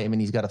high. I mean,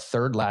 he's got a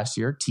third last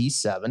year,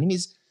 T7. I mean,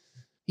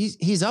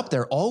 he's up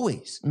there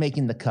always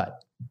making the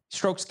cut.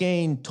 Strokes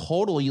gained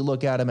total, you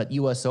look at him at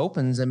US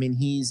Opens. I mean,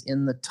 he's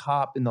in the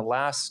top in the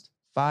last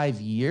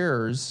 5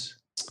 years.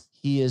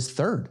 He is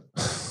third.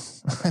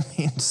 I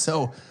mean,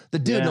 so the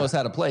dude knows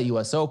how to play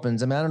US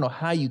Opens. I mean, I don't know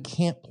how you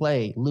can't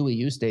play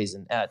Louis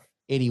Oosthuizen at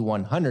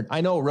 8,100.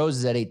 I know Rose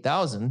is at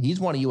 8,000. He's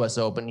won a US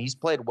Open. He's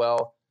played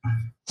well.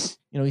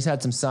 He's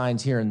had some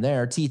signs here and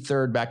there.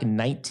 T3rd back in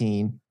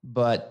 19.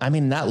 But I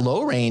mean, that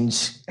low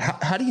range,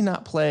 how do you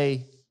not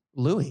play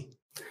Louis?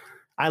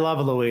 I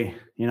love Louis.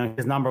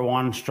 His number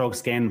one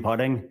strokes gained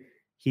putting.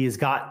 He's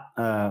got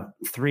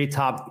 3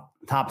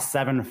 top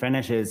 7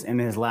 finishes in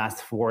his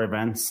last 4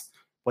 events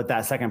with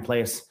that second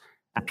place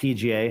at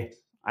PGA.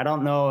 I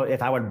don't know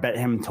if I would bet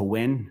him to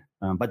win,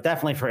 but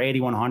definitely for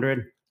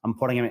 8,100, I'm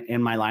putting him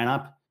in my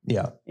lineup.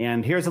 Yeah.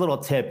 And here's a little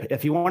tip.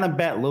 If you want to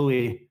bet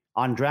Louis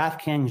on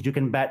DraftKings, you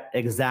can bet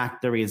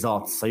exact the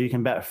results. So you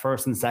can bet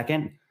first and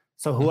second.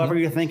 So whoever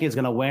you think is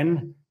going to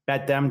win,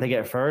 bet them to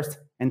get first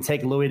and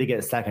take Louis to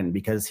get second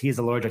because he's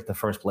allergic to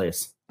first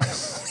place.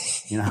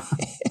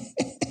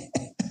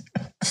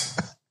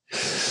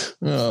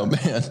 Oh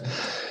man.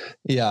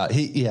 Yeah.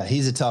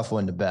 He's a tough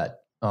one to bet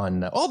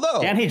on.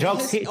 And he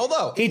jokes.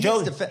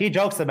 He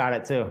jokes about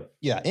it too.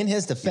 Yeah. In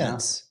his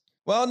defense.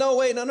 Well, no,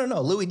 wait, no.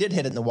 Louis did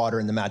hit it in the water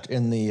in the match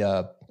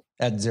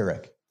at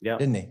Zurich. Yeah.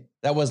 Didn't he?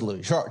 That was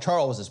Louis.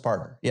 Charles was his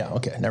partner. Yeah.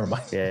 Okay. Never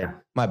mind. Yeah.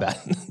 My bad.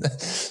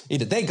 He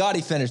did. Thank God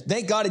he finished.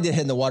 Thank God he did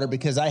hit in the water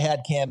because I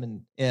had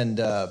Cam and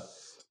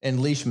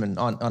Leishman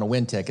on a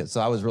win ticket. So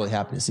I was really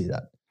happy to see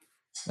that.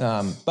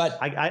 But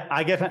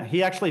I get him.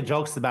 He actually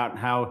jokes about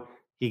how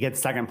he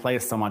gets second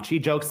place so much. He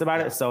jokes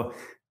about it. So,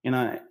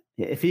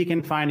 if he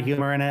can find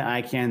humor in it,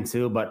 I can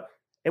too, but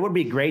it would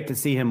be great to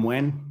see him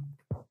win.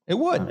 It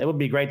would. It would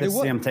be great to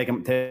see him take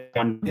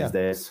on these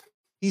days.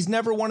 He's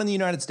never won in the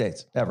United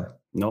States, ever.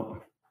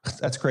 Nope.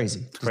 That's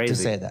crazy. To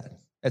say that.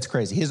 That's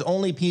crazy. His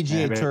only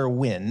PGA Tour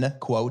win,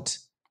 quote,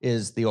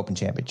 is the Open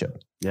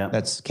Championship. Yeah.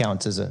 That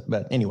counts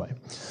but anyway,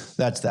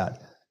 that's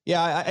that.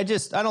 Yeah, I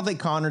don't think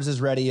Connors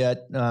is ready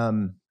yet.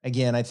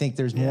 Again, I think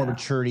there's more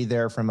maturity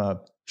there from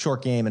a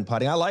short game and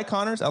putting. I like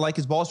Connors. I like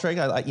his ball strike.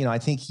 I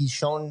think he's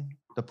shown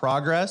the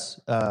progress.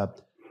 I don't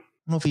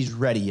know if he's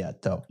ready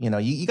yet, though.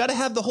 You got to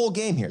have the whole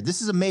game here.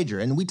 This is a major,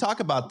 and we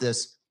talk about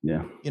this.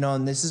 Yeah.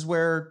 And this is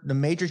where the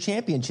major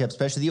championships,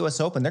 especially the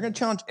US Open, they're going to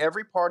challenge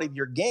every part of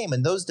your game,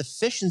 and those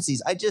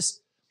deficiencies.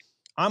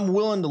 I'm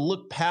willing to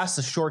look past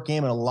the short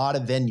game in a lot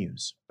of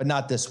venues, but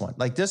not this one.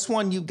 Like this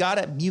one, you've got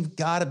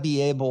to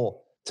be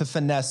able to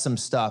finesse some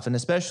stuff, and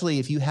especially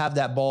if you have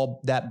that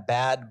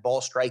bad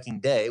ball striking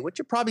day, which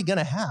you're probably going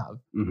to have.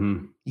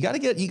 Mm-hmm. You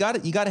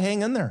got to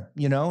hang in there,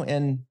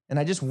 and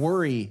I just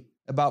worry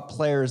about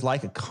players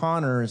like a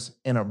Connors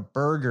and a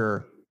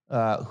Berger,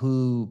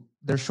 who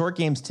their short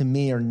games to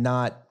me are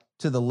not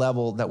to the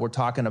level that we're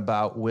talking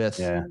about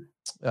with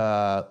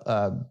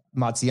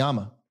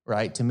Matsuyama,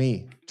 right? To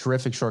me,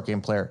 terrific short game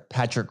player.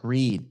 Patrick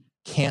Reed,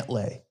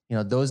 Cantlay,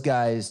 those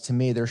guys, to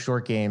me, their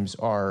short games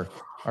are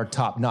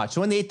top notch.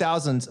 So in the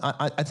 8,000s,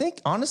 I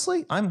think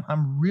honestly,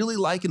 I'm really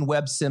liking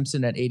Webb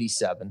Simpson at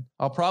 87.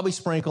 I'll probably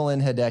sprinkle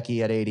in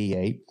Hideki at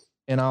 88,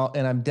 and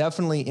I'm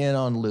definitely in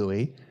on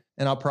Louis,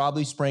 and I'll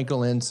probably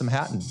sprinkle in some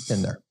Hatton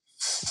in there.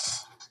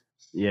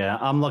 Yeah,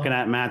 I'm looking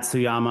at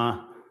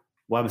Matsuyama,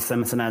 Webb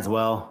Simpson as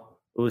well,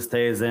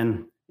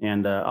 Oosthuizen,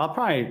 and I'll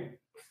probably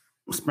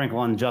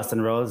sprinkle in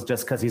Justin Rose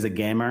just because he's a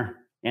gamer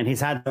and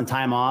he's had some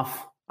time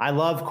off. I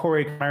love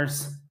Corey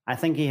Connors. I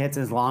think he hits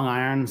his long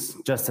irons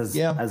just as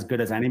good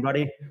as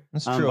anybody.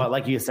 That's true. But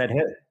like you said,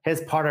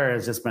 his putter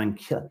has just been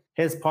killing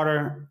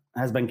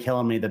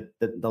me the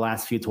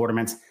last few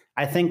tournaments.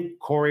 I think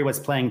Corey was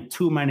playing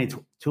too many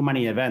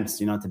events.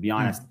 To be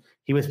honest,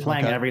 he was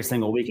playing every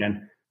single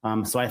weekend.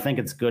 So I think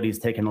it's good he's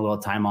taking a little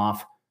time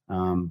off.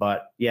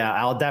 But yeah,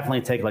 I'll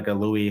definitely take like a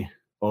Louis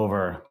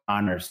over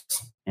Connors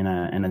in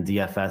a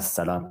DFS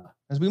setup.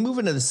 As we move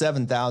into the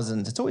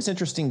 7,000s, it's always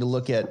interesting to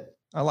look at.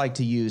 I like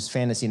to use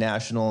Fantasy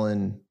National,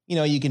 and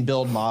you can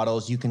build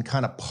models. You can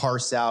kind of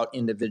parse out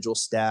individual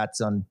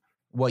stats on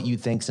what you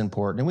think's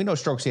important. And we know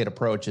strokes gained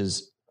approach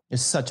is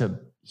such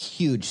a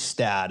huge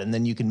stat, and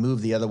then you can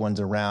move the other ones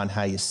around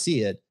how you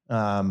see it.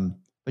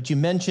 But you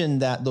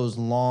mentioned that those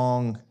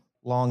long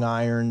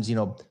irons,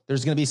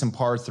 there's going to be some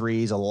par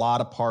threes, a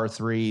lot of par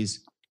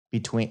threes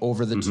between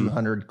over the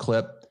 200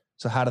 clip.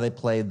 So how do they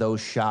play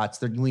those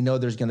shots? We know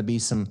there's going to be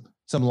some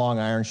long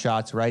iron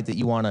shots, right, that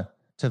you want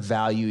to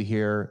value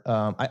here.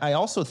 I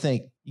also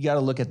think you got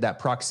to look at that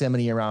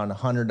proximity around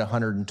 100 to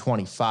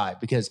 125,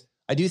 because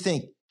I do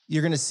think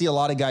you're going to see a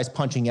lot of guys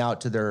punching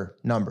out to their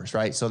numbers,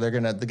 right? So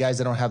the guys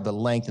that don't have the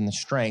length and the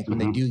strength, when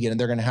they do get it,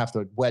 they're going to have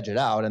to wedge it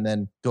out and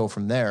then go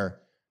from there.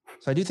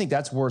 So I do think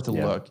that's worth a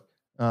look.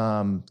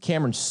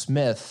 Cameron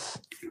Smith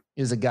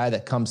is a guy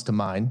that comes to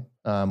mind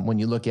when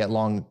you look at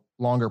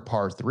longer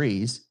par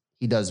threes.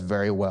 He does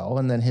very well.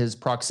 And then his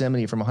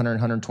proximity from 100,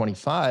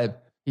 125,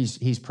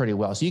 he's pretty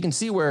well. So you can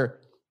see where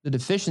the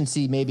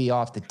deficiency may be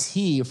off the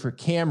tee for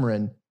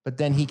Cameron, but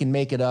then he can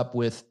make it up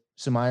with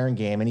some iron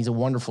game, and he's a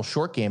wonderful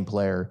short game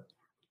player.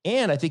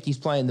 And I think he's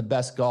playing the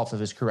best golf of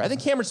his career. I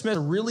think Cameron Smith is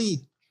a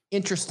really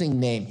interesting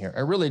name here.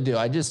 I really do.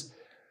 I just,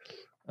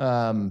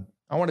 I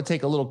want to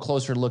take a little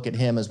closer look at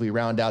him as we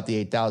round out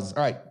the 8,000s.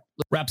 All right.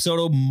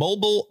 Rapsodo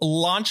Mobile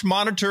Launch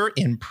Monitor.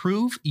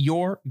 Improve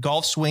your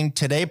golf swing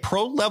today.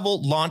 Pro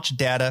level launch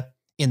data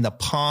in the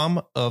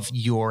palm of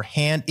your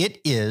hand. It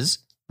is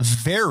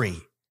very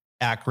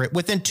accurate,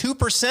 within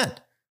 2%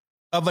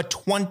 of a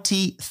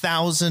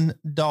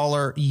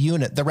 $20,000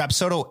 unit. The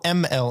Rapsodo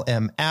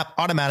MLM app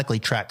automatically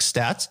tracks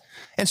stats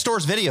and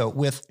stores video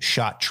with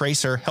shot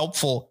tracer,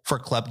 helpful for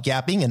club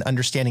gapping and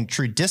understanding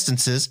true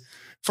distances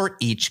for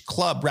each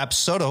club.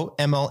 Rapsodo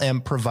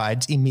MLM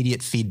provides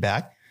immediate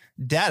feedback,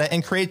 data,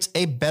 and creates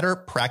a better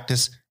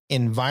practice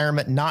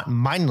environment, not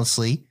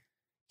mindlessly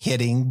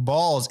hitting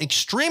balls.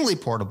 Extremely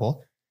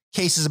portable,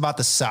 cases about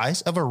the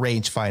size of a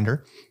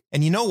rangefinder.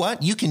 And you know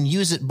what? You can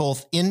use it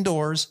both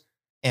indoors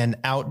and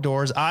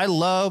outdoors. I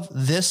love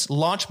this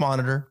launch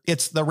monitor.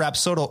 It's the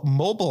Rapsodo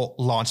Mobile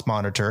Launch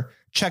Monitor.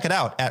 Check it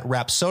out at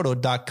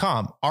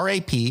rapsodo.com,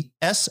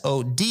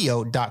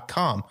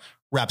 rapsodo.com,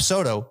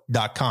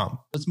 rapsodo.com.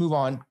 Let's move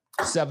on.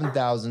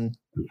 7,000.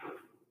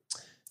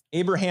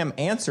 Abraham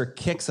Answer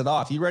kicks it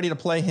off. You ready to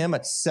play him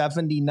at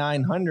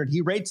 7,900?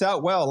 He rates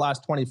out well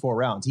last 24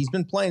 rounds. He's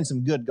been playing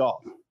some good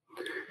golf.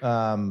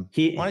 Why don't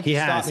you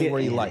stop me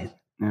where you like?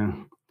 Yeah.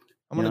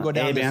 I'm going to go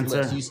down this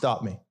list. You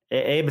stop me.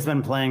 Abe has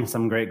been playing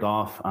some great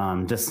golf.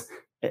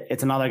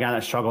 It's another guy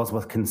that struggles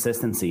with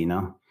consistency.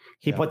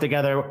 He put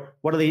together,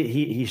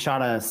 he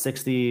shot a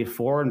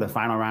 64 in the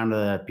final round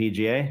of the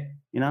PGA,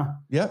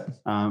 Yep.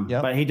 But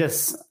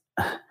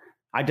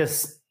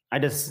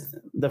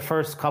the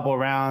first couple of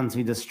rounds,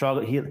 he just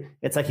struggled.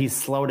 It's like he's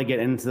slow to get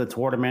into the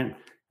tournament.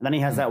 And then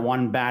he has that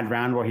one bad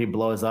round where he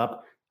blows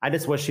up. I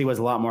just wish he was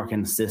a lot more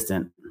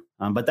consistent.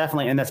 But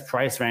definitely in this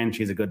price range,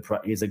 he's a good play.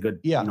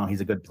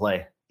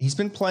 He's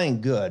been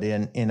playing good,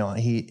 and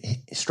he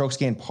strokes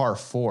gained par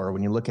 4.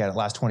 When you look at it,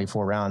 last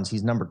 24 rounds,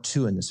 he's number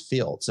 2 in this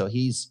field. So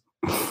he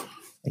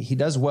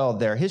does well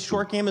there. His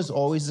short game is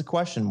always a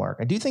question mark.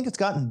 I do think it's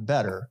gotten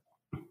better.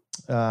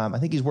 I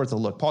think he's worth a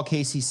look. Paul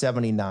Casey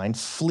 79,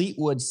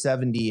 Fleetwood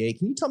 78.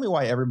 Can you tell me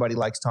why everybody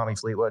likes Tommy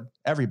Fleetwood?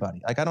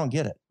 Everybody. I don't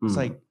get it. It's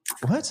like,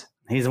 what?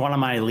 He's one of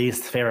my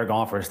least favorite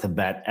golfers to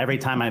bet. Every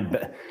time I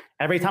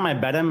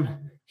bet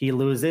him, he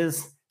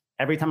loses.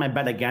 Every time I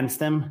bet against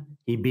him,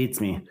 he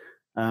beats me.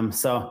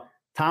 So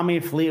Tommy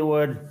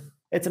Fleetwood,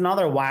 it's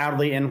another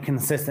wildly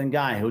inconsistent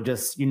guy who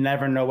you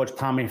never know which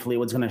Tommy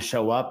Fleetwood's going to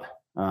show up.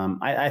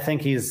 I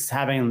think he's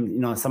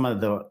having, some of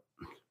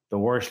the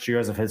worst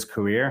years of his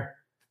career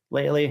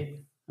lately.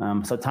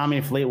 So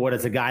Tommy Fleetwood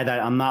is a guy that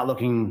I'm not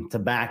looking to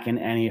back in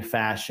any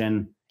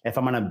fashion. If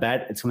I'm going to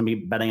bet, it's going to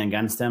be betting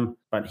against him,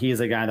 but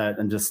he's a guy that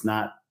I'm just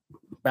not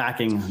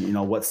backing,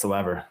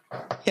 whatsoever.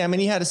 Yeah. I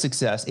mean, he had a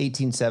success,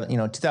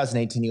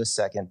 2018, he was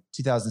second,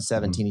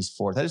 2017, he's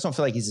fourth. I just don't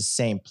feel like he's the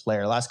same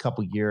player. Last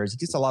couple of years, he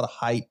gets a lot of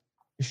hype.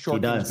 His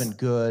short game's been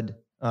good.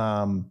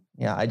 I'm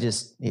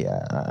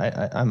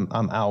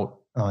out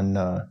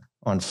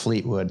on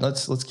Fleetwood.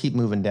 Let's keep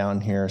moving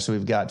down here. So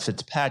we've got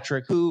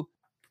Fitzpatrick, who,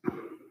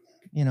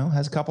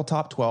 has a couple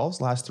top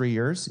 12s last 3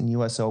 years in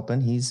US Open.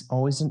 He's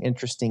always an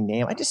interesting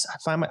name. I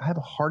have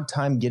a hard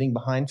time getting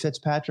behind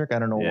Fitzpatrick. I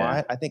don't know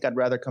why. I think I'd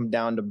rather come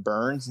down to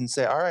Burns and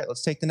say, all right,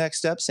 let's take the next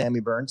step. Sammy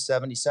Burns,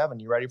 77.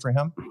 You ready for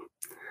him?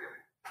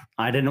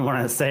 I didn't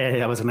want to say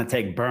I was going to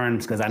take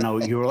Burns because I know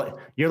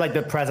you're like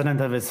the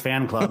president of his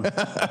fan club.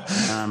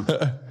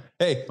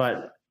 Hey,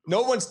 but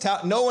no one's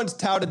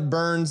touted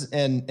Burns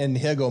and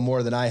Higo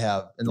more than I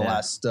have in the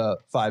last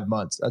 5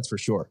 months. That's for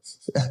sure.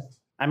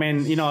 I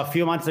mean, a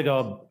few months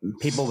ago,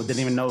 people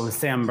didn't even know who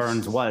Sam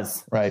Burns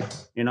was. Right.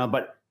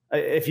 But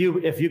if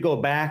you go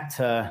back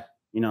to,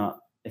 the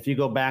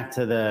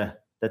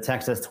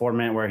Texas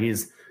tournament where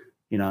he's,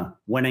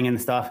 winning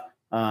and stuff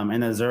in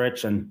the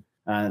Zurich. And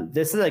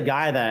this is a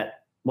guy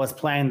that was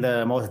playing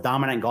the most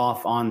dominant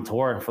golf on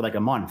tour for like a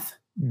month.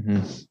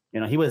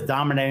 Mm-hmm. He was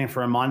dominating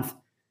for a month.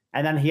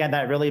 And then he had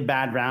that really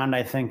bad round.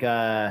 I think,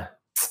 where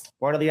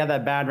did he have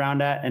that bad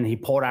round at? And he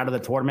pulled out of the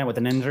tournament with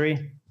an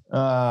injury.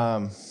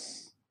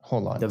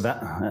 Hold on.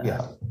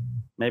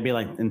 Maybe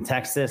like in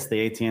Texas,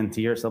 the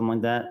AT&T or something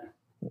like that.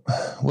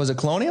 Was it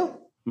Colonial?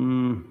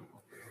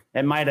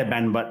 It might have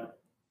been, but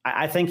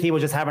I think he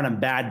was just having a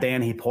bad day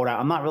and he pulled out.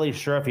 I'm not really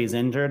sure if he's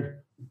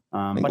injured,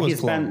 but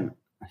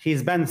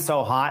he's been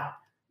so hot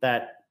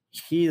that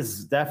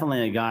he's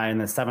definitely a guy in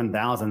the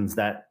 7,000s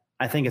that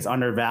I think is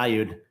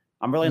undervalued.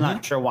 I'm really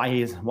not sure why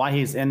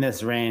he's in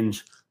this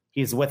range.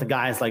 He's with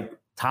guys like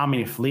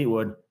Tommy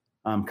Fleetwood,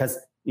 because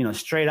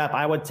straight up,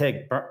 I would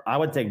take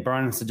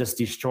Burns to just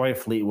destroy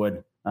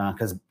Fleetwood,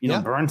 because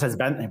Burns has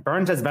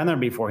been there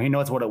before. He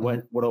knows what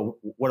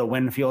a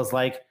win feels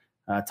like.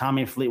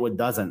 Tommy Fleetwood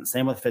doesn't.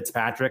 Same with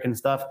Fitzpatrick and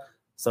stuff.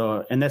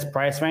 So in this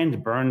price range,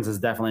 Burns is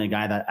definitely a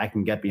guy that I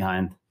can get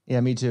behind. Yeah,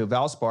 me too.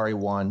 Valspar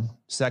won,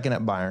 second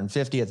at Byron,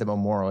 50 at the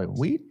Memorial.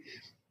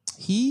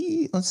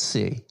 Let's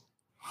see.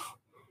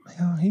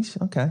 He's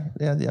okay.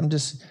 Yeah, the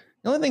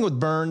only thing with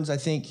Burns, I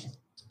think,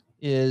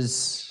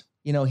 is,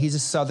 he's a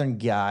Southern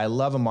guy. I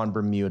love him on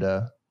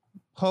Bermuda.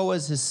 Poa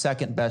is his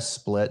second best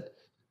split.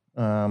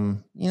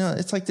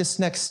 It's like this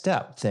next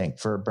step thing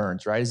for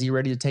Burns, right? Is he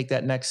ready to take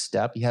that next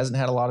step? He hasn't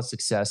had a lot of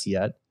success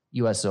yet.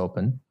 U.S.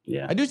 Open.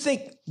 Yeah. I do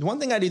think one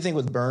thing I do think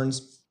with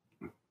Burns,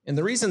 and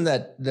the reason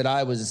that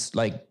I was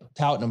like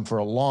touting him for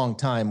a long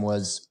time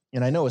was,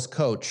 and I know his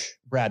coach,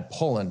 Brad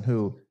Pullen,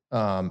 who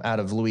out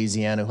of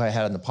Louisiana, who I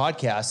had on the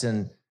podcast.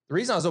 And the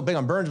reason I was so big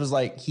on Burns was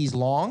like, he's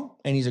long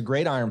and he's a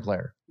great iron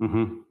player,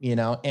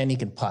 and he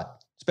can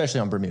putt,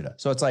 especially on Bermuda.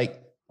 So it's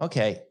like,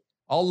 okay,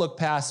 I'll look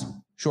past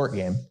short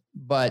game,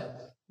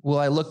 but will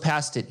I look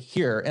past it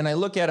here? And I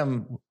look at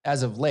him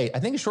as of late. I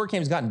think his short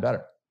game's gotten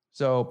better.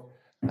 So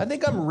I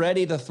think I'm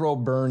ready to throw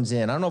Burns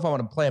in. I don't know if I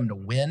want to play him to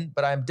win,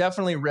 but I'm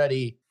definitely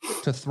ready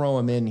to throw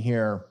him in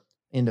here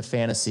into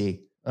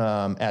fantasy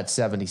at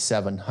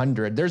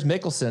 7,700. There's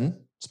Mickelson.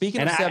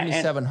 Speaking of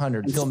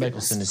 7,700, Phil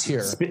Mickelson is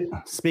here.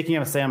 Speaking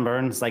of Sam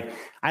Burns,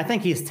 I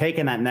think he's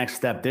taken that next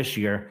step this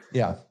year.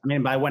 Yeah. I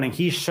mean, by winning,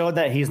 he showed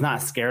that he's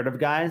not scared of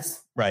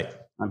guys. Right.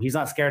 He's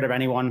not scared of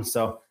anyone.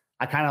 So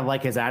I kind of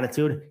like his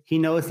attitude. He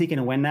knows he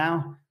can win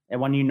now. And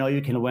when you know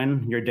you can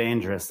win, you're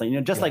dangerous. Like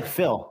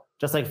Phil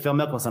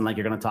Mickelson, like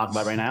you're going to talk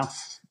about right now.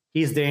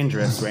 He's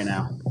dangerous right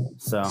now.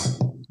 So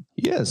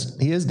he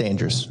is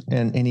dangerous.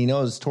 And he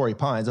knows Torrey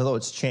Pines, although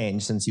it's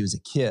changed since he was a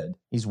kid.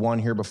 He's won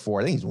here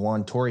before. I think he's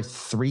won Torrey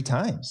 3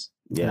 times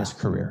in his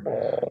career.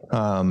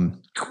 I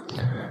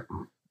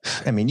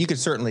mean, you could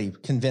certainly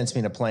convince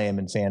me to play him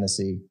in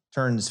fantasy.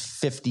 Turns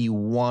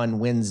 51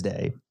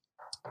 Wednesday.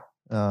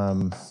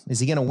 Is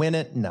he going to win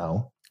it?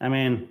 No. I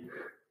mean,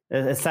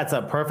 it sets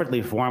up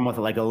perfectly for him with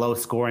like a low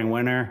scoring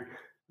winner.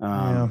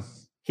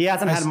 He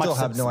hasn't had much. I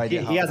still have no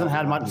idea. He hasn't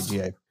had much.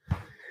 PGA.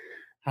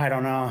 I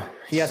don't know.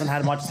 He hasn't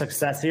had much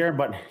success here,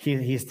 but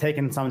he's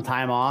taken some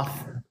time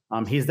off.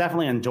 He's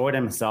definitely enjoyed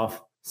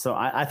himself. So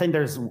I think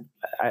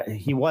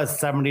he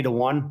was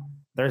 70-1.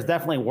 There's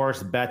definitely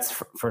worse bets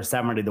for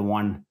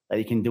 70-1 that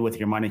you can do with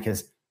your money.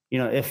 Because,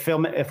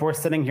 if we're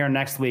sitting here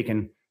next week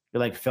and you're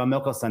like Phil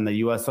Mickelson, the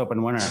U.S.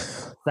 Open winner,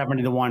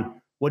 70-1,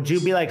 would you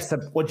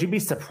be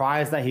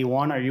surprised that he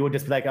won? Or you would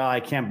just be like, oh, I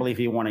can't believe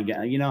he won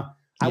again.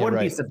 I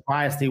wouldn't be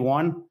surprised he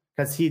won,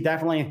 because he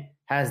definitely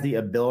has the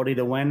ability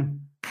to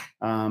win.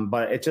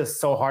 But it's just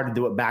so hard to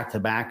do it back to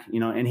back,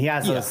 and he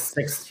has those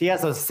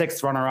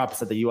 6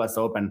 runner-ups at the U.S.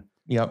 Open.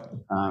 Yep.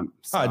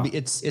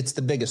 It's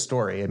the biggest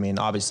story. I mean,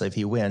 obviously if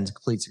he wins,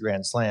 completes the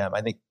Grand Slam,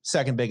 I think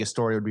second biggest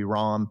story would be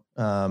Rahm.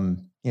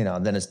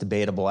 Then it's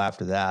debatable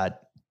after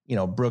that.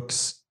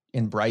 Brooks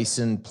and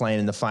Bryson playing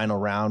in the final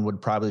round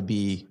would probably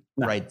be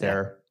right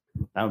there.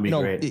 That would be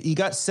great. You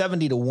got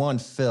 70-1,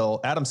 Phil.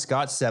 Adam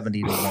Scott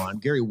 70-1.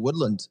 Gary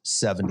Woodland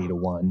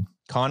 70-1.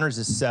 Connors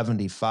is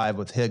 75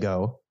 with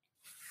Higo.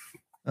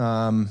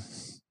 And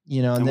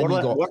then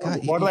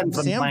Woodland's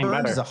been Sam playing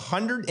Burns better. is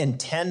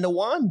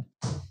 110-1.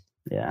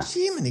 Yeah.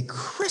 Jiminy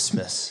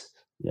Christmas.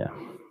 Yeah.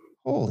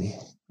 Holy.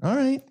 All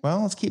right.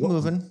 Well, let's keep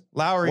moving.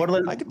 Lowry.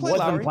 I could play Lowry.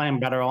 Woodland's playing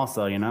better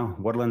also,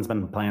 Woodland's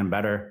been playing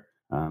better.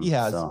 He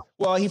has. So.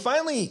 Well, he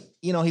finally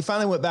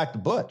went back to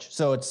Butch.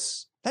 So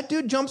that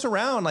dude jumps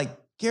around like,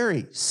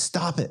 Gary,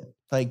 stop it.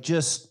 Like,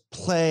 just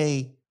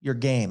play your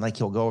game. Like,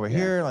 he'll go over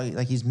here,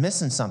 like he's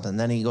missing something.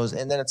 Then he goes,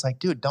 and then it's like,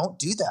 dude, don't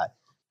do that.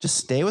 Just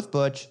stay with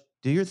Butch,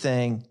 do your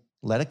thing,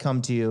 let it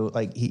come to you.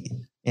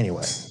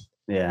 Anyway.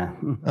 Yeah.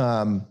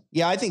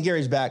 I think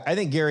Gary's back. I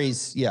think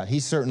Gary's,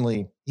 he's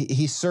certainly,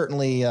 he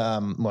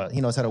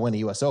knows how to win a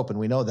US Open.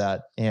 We know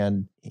that.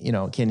 And,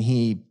 can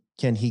he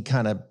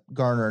kind of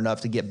garner enough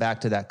to get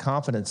back to that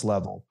confidence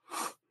level?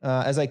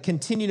 As I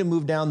continue to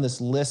move down this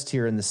list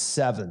here in the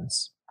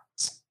 7s,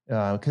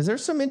 because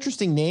there's some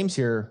interesting names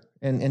here,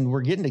 and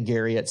we're getting to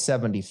Gary at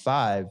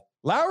 75.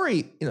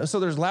 Lowry, so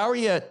there's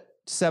Lowry at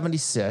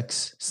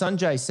 76,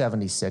 Sanjay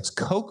 76,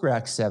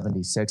 Kokrak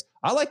 76.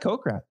 I like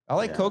Kokrak.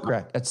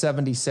 Kokrak at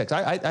 76.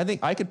 I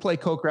think I could play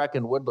Kokrak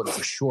and Woodland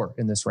for sure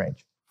in this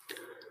range.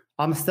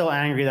 I'm still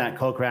angry that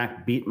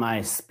Kokrak beat my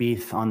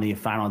Spieth on the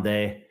final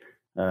day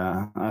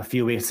a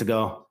few weeks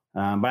ago.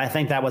 But I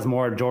think that was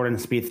more Jordan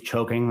Spieth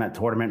choking that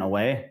tournament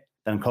away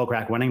than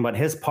Kokrak winning. But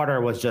his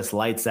putter was just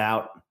lights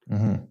out.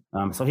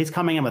 So he's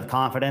coming in with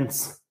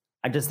confidence.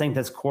 I just think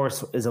this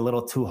course is a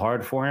little too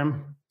hard for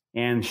him.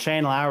 And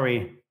Shane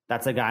Lowry,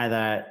 that's a guy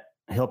that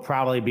he'll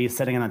probably be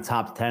sitting in the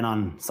top 10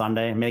 on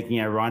Sunday, making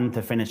a run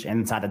to finish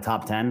inside the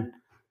top 10.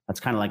 That's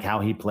kind of like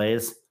how he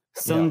plays.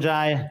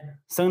 Sunjai,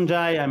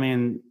 I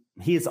mean,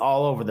 he's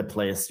all over the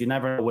place. You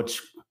never know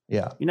which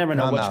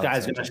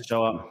guy's going to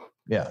show up.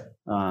 Yeah.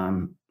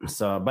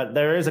 But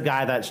there is a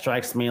guy that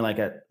strikes me like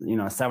at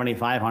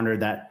 7,500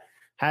 that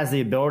has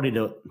the ability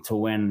to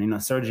win.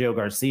 Sergio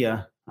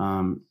Garcia.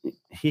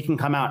 He can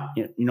come out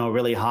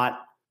really hot.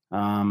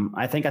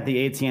 I think at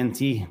the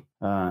AT&T,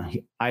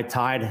 I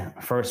tied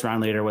first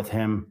round leader with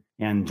him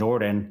and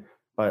Jordan.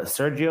 But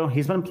Sergio,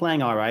 he's been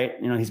playing all right.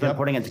 He's been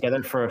putting it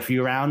together for a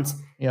few rounds.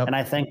 Yep. And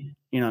I think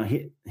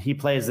he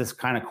plays this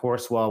kind of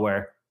course well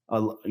where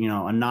a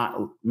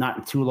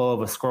not too low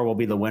of a score will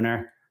be the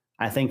winner.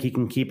 I think he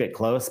can keep it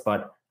close,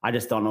 but I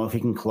just don't know if he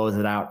can close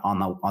it out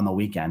on the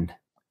weekend.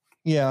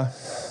 Yeah.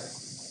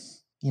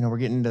 We're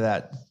getting into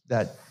that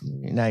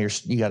now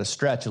you got to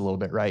stretch a little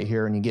bit right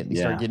here, and you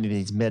start getting to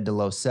these mid to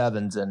low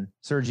sevens. And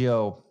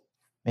Sergio,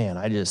 man,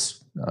 I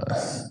just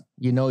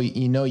you're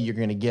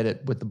going to get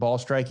it with the ball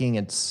striking.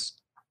 It's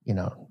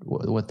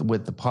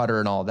with the putter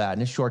and all that,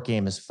 and his short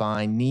game is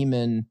fine.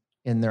 Neiman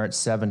in there at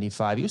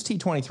 75. He was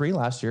T23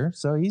 last year,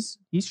 so he's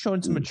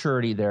showing some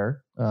maturity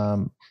there.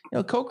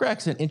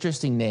 Kokrak's an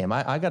interesting name.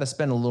 I got to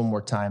spend a little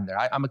more time there.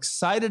 I'm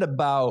excited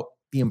about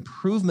the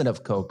improvement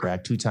of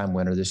Kokrak, 2-time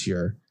winner this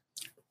year.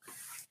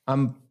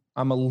 I'm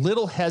a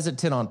little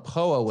hesitant on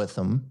POA with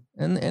him.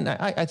 And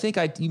I think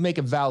you make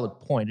a valid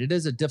point. It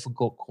is a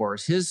difficult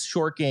course. His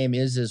short game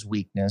is his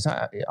weakness.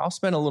 I'll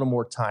spend a little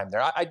more time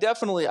there. I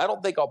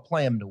don't think I'll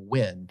play him to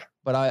win,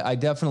 but I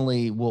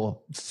definitely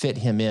will fit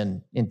him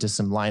into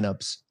some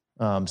lineups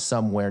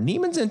somewhere.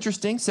 Neiman's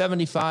interesting,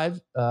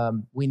 75.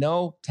 We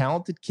know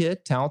talented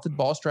kid, talented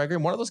ball striker,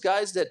 and one of those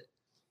guys that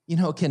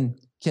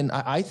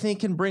I think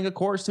can bring a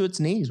course to its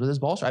knees with his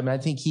ball strike. I mean, I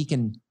think he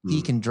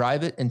can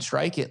drive it and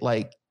strike it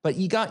but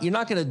you're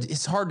not going to,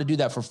 it's hard to do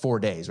that for 4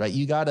 days, right?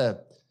 You're going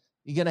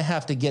to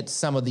have to get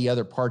some of the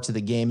other parts of the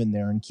game in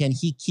there. And can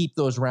he keep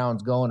those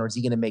rounds going, or is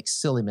he going to make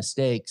silly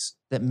mistakes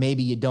that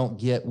maybe you don't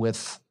get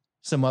with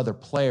some other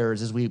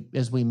players as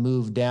we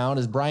move down?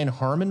 Is Brian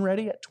Harman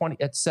ready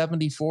at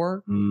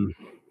 74?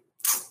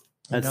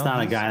 That's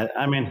not a guy.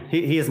 I mean,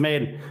 he has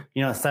made,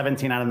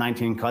 17 out of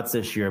 19 cuts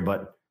this year,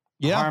 but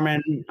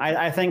Harman,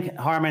 I think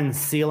Harman's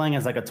ceiling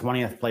is like a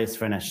 20th place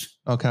finish.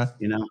 Okay.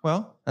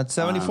 Well, that's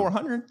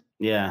 7,400.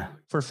 Yeah.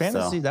 For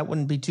fantasy, that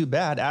wouldn't be too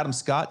bad. Adam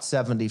Scott,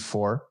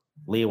 74.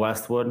 Lee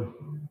Westwood.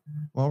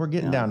 Well, we're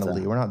getting down to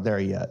Lee. We're not there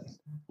yet.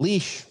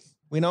 Leash.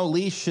 We know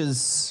Leash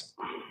is...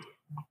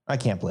 I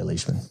can't play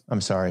Leishman.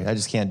 I'm sorry. I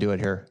just can't do it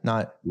here.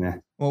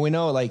 Well, we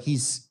know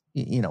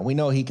we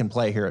know he can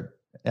play here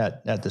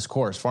at this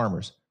course,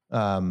 Farmers,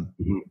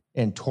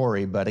 and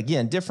Torrey. But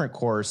again, different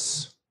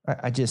course.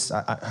 I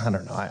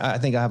don't know. I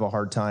think I have a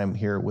hard time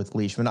here with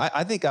Leishman.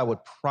 I think I would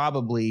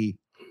probably,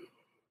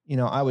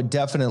 I would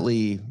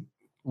definitely,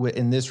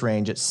 in this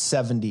range at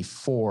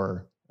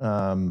 74,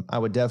 I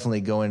would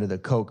definitely go into the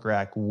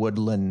Kokrak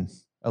Woodland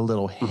a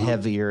little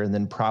heavier, and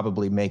then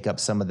probably make up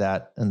some of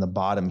that in the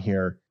bottom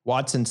here.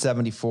 Watson,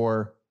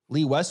 74.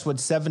 Lee Westwood,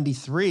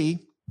 73.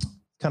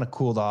 Kind of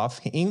cooled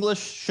off. English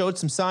showed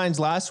some signs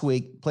last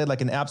week, played like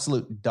an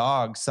absolute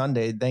dog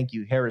Sunday. Thank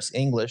you, Harris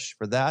English,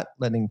 for that,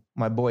 letting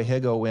my boy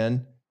Higo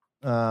win.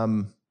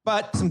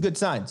 But some good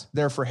signs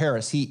there for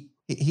Harris.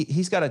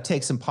 He's got to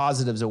take some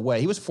positives away.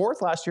 He was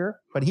 4th last year,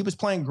 but he was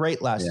playing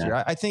great last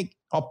year. I think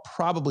I'll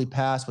probably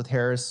pass with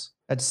Harris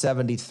at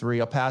 73.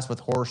 I'll pass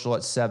with Horschel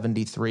at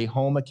 73.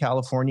 Homa,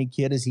 California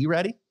kid. Is he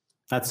ready?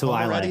 That's who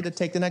I like. Ready to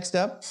take the next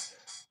step?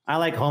 I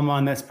like Homa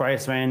on this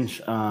price range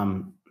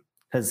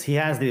because he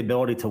has the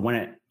ability to win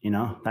it.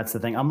 That's the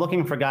thing. I'm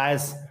looking for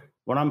guys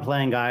when I'm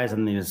playing guys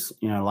in these,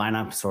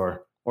 lineups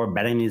or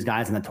betting these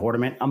guys in the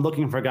tournament. I'm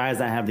looking for guys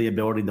that have the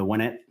ability to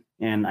win it.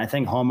 And I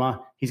think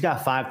Homa, he's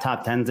got 5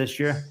 top 10s this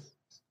year.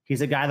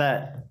 He's a guy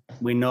that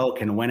we know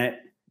can win it.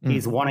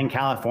 He's won in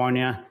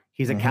California.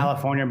 He's a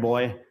California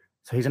boy,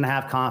 so he's going to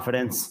have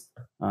confidence.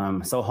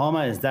 So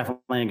Homa is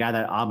definitely a guy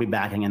that I'll be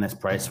backing in this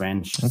price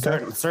range.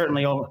 Okay.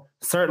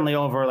 Certainly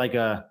over like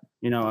a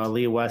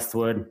Lee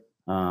Westwood,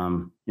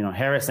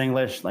 Harris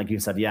English, like you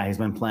said. Yeah, he's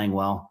been playing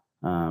well.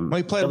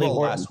 He played well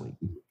last week.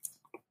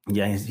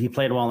 Yeah, he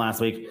played well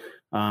last week.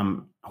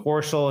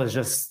 Horschel is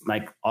just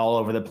like all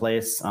over the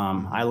place.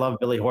 I love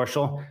Billy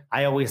Horschel.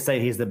 I always say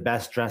he's the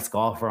best dressed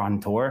golfer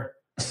on tour.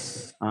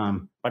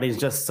 But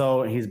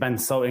he's been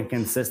so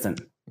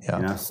inconsistent.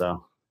 Yeah.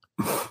 So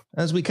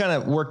as we kind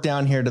of work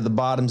down here to the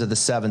bottoms of the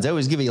sevens, I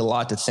always give you a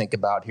lot to think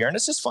about here. And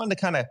it's just fun to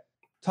kind of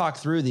talk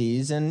through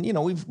these. And,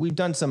 we've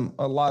done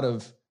a lot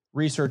of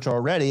research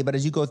already, but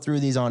as you go through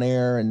these on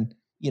air and,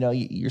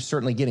 you're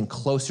certainly getting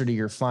closer to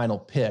your final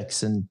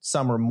picks, and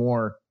some are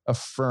more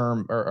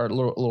firm or a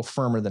little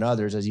firmer than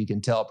others, as you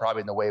can tell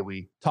probably in the way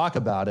we talk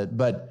about it.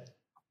 But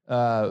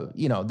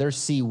There's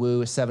Si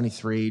Woo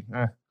 73,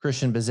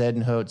 Christian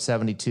Bezuidenhout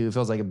 72.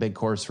 Feels like a big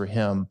course for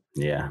him.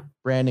 Yeah.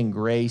 Brandon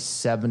Grace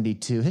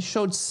 72. Has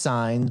showed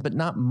signs, but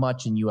not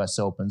much in U.S.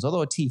 Opens.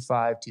 Although a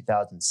T5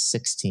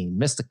 2016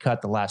 missed the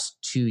cut the last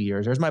 2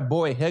 years. There's my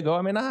boy Higo.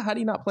 I mean, how do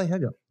you not play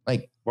Higo?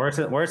 Like,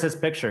 where's his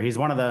picture? He's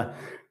one of the.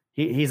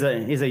 He's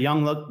a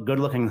young, good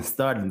looking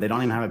stud, and they don't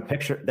even have a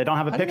picture. They don't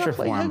have a picture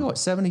for him. Higo at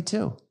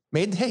 72.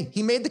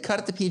 He made the cut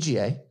at the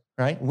PGA.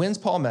 Right, wins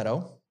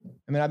Palmetto.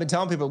 I mean, I've been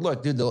telling people,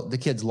 look, dude, the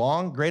kid's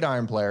long, great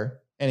iron player,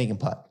 and he can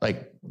putt.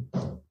 Like,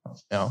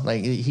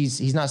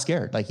 he's not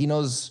scared. Like, he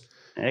knows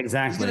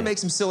exactly. He's going to make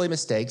some silly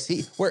mistakes.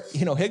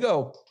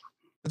 Higo.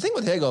 The thing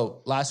with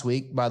Higo last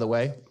week, by the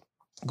way,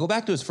 go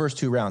back to his first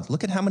 2 rounds.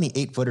 Look at how many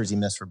 8-footers he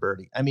missed for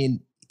birdie. I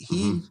mean,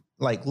 he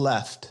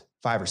left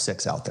 5 or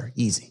 6 out there,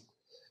 easy.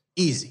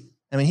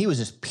 I mean, he was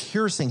just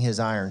piercing his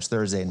irons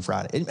Thursday and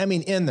Friday. I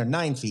mean, in there,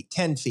 9 feet,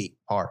 10 feet,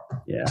 par.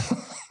 Yeah.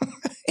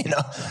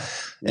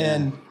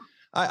 And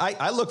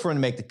I look for him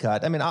to make the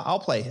cut. I mean, I'll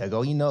play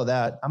Higo. You know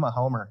that. I'm a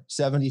homer,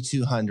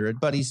 7,200,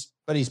 but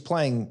he's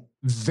playing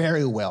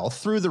very well,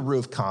 through the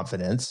roof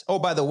confidence. Oh,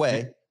 by the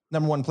way,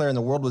 number 1 player in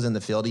the world was in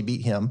the field. He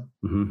beat him.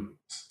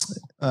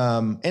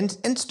 Mm-hmm.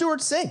 And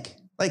Stuart Sink.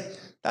 Like,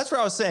 that's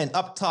where I was saying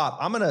up top,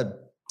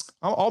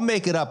 I'll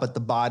make it up at the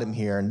bottom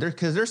here. And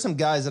because there's some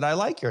guys that I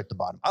like here at the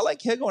bottom. I like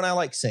Higo and I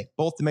like Sink,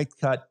 both to make the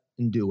cut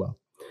and do well.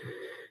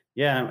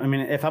 Yeah, I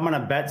mean, if I'm going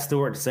to bet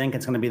Stuart Sink,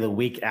 it's going to be the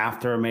week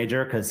after a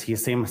major, because he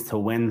seems to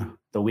win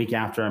the week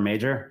after a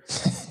major,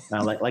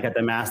 like at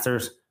the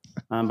Masters.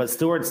 But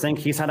Stuart Sink,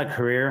 he's had a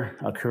career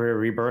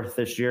rebirth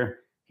this year.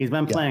 He's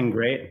been playing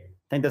great. I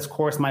think this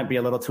course might be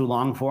a little too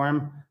long for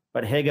him.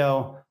 But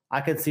Higo,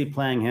 I could see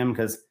playing him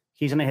because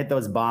he's going to hit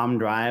those bomb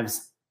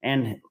drives.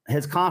 And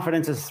his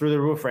confidence is through the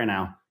roof right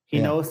now. He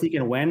knows he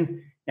can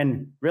win.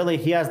 And really,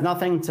 there's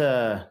nothing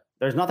to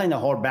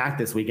hold back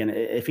this weekend.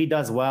 If he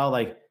does well,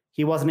 like,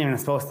 he wasn't even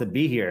supposed to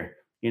be here,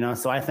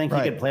 so I think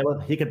he could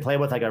play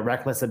with like a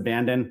reckless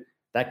abandon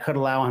that could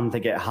allow him to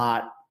get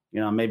hot,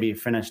 maybe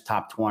finish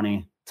top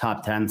 20,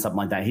 top 10, something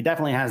like that. He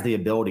definitely has the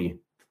ability.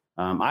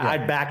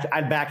 I'd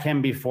back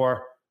him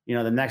before,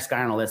 the next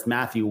guy on the list,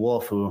 Matthew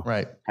Wolff, who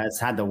has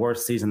had the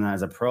worst season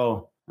as a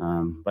pro.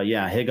 But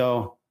yeah,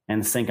 Higo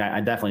and Sink,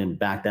 I definitely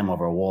back them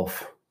over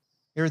Wolff.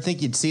 You ever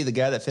think you'd see the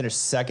guy that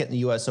finished second in the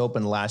U.S.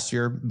 Open last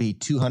year be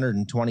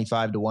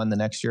 225 to 1 the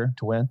next year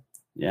to win?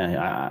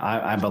 Yeah,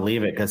 I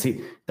believe it, because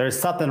there's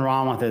something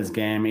wrong with his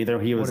game. Either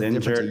he was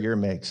injured, a year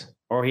makes,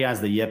 or he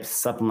has the yips,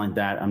 something like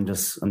that. I'm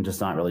just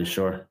not really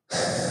sure.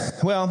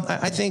 Well,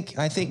 I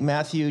think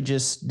Matthew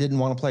just didn't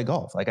want to play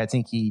golf. Like, I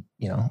think he,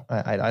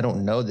 I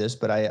don't know this,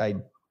 but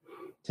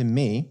to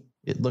me,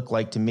 it looked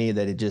like to me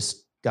that it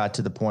just got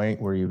to the point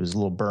where he was a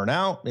little burnt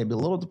out, maybe a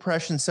little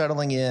depression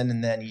settling in,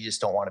 and then you just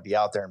don't want to be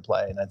out there and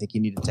play. And I think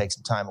you need to take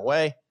some time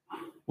away.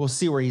 We'll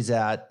see where he's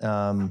at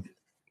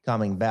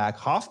coming back.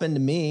 Hoffman, to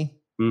me,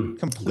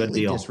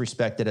 completely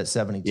disrespected at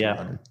 7,200.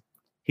 Yeah.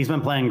 He's been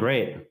playing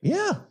great.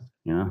 Yeah.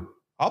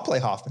 I'll play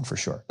Hoffman for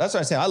sure. That's what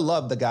I'm saying. I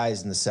love the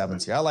guys in the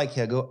 7s here. I like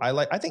Higo.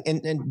 I think,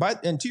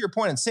 and to your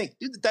point in Sink,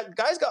 dude, that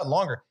guy's got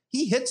longer.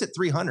 He hits at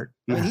 300.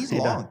 I mean, he's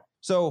long. Does.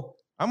 So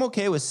I'm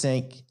okay with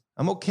Sink.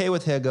 I'm okay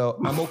with Higo.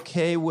 I'm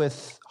okay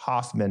with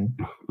Hoffman.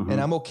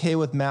 And I'm okay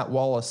with Matt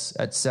Wallace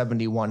at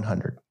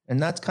 7,100.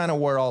 And that's kind of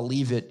where I'll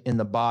leave it in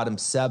the bottom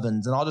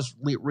 7s. And I'll just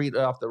read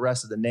off the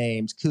rest of the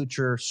names: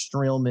 Kuchar,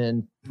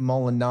 Streelman,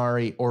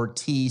 Molinari,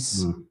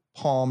 Ortiz,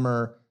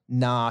 Palmer,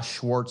 Nash,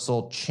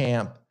 Schwartzel,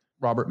 Champ,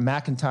 Robert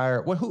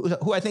McIntyre,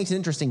 who I think is an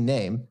interesting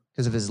name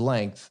because of his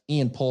length,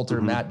 Ian Poulter,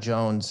 Matt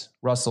Jones,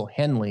 Russell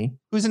Henley,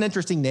 who's an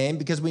interesting name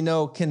because we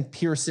know can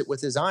pierce it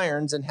with his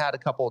irons and had a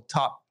couple of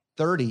top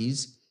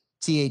 30s,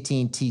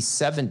 T18,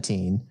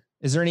 T17.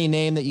 Is there any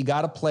name that you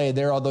got to play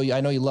there? Although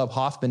I know you love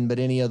Hoffman, but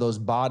any of those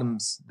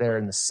bottoms there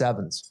in the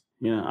 7s?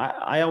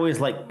 I always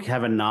like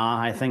Kevin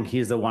Na. I think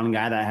he's the one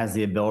guy that has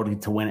the ability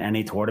to win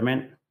any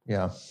tournament.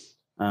 Yeah.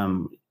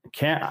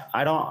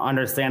 I don't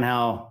understand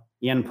how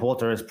Ian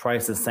Poulter is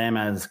priced the same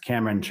as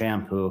Cameron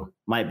Champ, who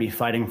might be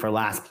fighting for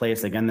last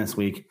place again this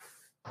week.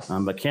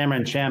 But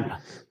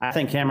I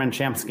think Cameron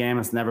Champ's game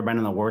has never been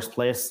in the worst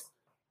place.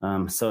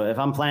 So if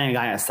I'm playing a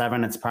guy at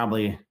 7, it's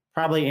probably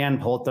Ian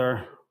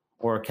Poulter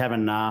or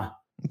Kevin Na.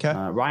 Okay.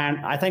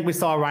 I think we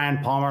saw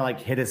Ryan Palmer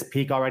hit his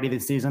peak already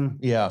this season.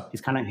 Yeah.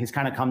 He's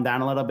kind of come down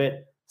a little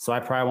bit. So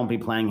I probably won't be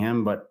playing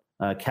him, but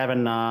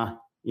Kevin Na,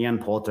 Ian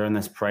Poulter in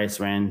this price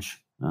range.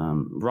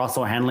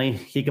 Russell Henley,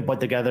 he could put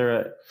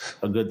together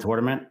a good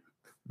tournament.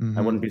 I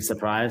wouldn't be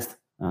surprised.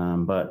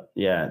 But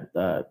yeah,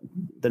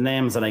 the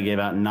names that I gave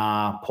out,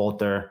 Na,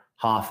 Poulter,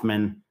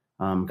 Hoffman,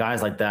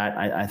 guys like that,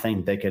 I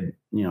think they could,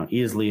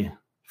 easily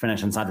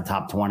finish inside the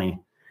top 20.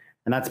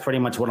 And that's pretty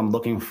much what I'm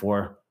looking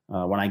for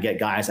when I get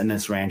guys in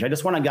this range. I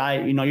just want a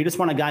guy, you just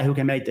want a guy who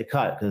can make the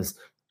cut, because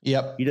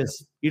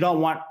you don't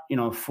want,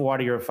 4 out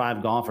of your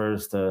 5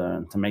 golfers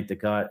to make the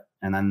cut.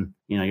 And then,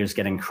 you're just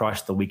getting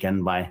crushed the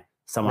weekend by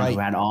someone who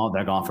had all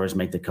their golfers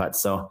make the cut.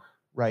 So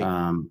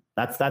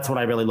that's what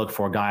I really look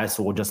for, guys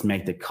who will just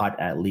make the cut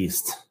at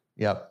least.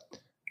 Yep.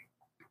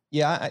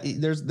 Yeah,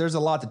 there's a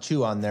lot to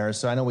chew on there.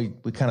 So I know we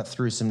kind of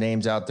threw some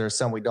names out there,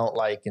 some we don't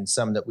like and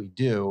some that we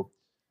do.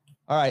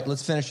 All right,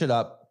 let's finish it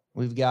up.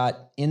 We've got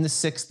in the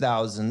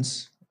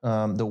 6,000s.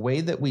 The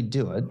way that we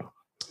do it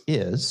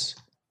is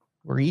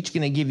we're each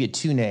going to give you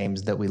 2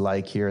 names that we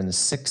like here in the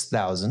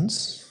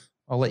 6,000s.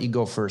 I'll let you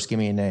go first. Give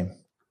me a name.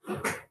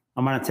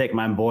 I'm going to take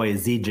my boy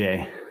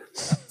ZJ,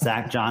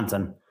 Zach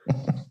Johnson.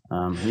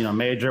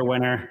 Major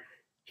winner.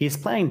 He's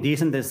playing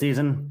decent this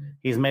season.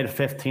 He's made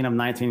 15 of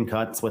 19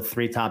 cuts with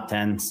 3 top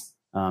 10s.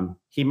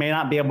 He may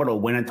not be able to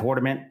win a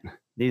tournament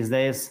these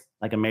days,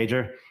 like a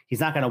major.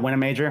 He's not going to win a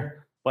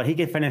major, but he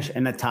could finish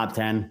in the top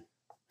 10.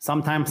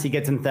 Sometimes he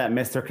gets into that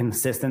Mr.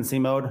 Consistency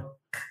mode,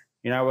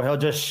 where he'll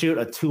just shoot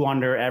a 2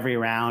 under every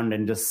round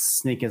and just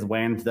sneak his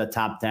way into the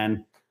top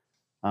 10.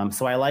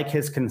 So I like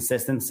his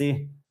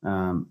consistency.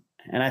 And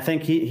I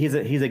think he's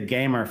a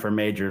gamer for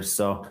majors.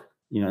 So,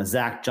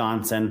 Zach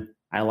Johnson,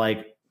 I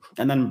like,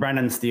 and then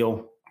Brendan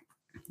Steele.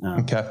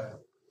 Okay.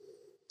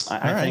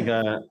 I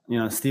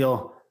think,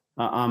 Steele,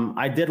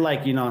 I did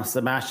like,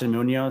 Sebastian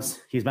Munoz.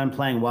 He's been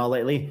playing well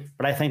lately,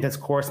 but I think this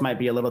course might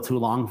be a little too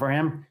long for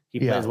him. He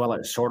plays well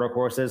at shorter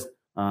courses.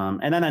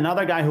 And then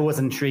another guy who was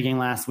intriguing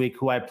last week,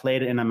 who I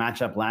played in a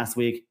matchup last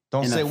week.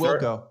 Don't say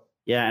Wilco.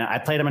 Yeah, I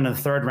played him in the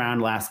 3rd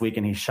round last week,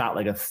 and he shot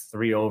like a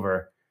 3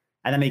 over.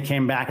 And then he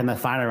came back in the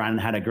final round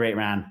and had a great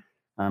round.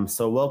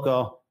 So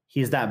Wilco,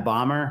 he's that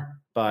bomber,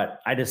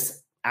 but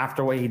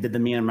after what he did to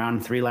me in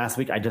round 3 last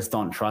week, I just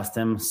don't trust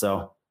him.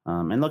 So,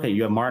 and look at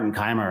you have Martin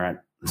Keimer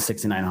at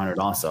 6,900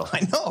 also.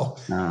 I know.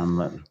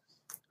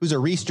 Who's a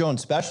Reese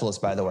Jones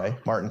specialist, by the way.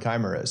 Martin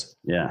Keimer is.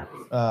 Yeah.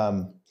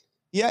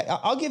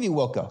 I'll give you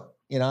Wilco.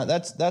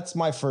 That's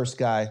my first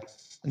guy,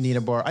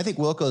 Nina Bar. I think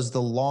Wilco's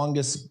the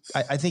longest.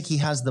 I think he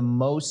has the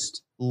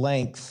most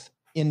length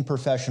in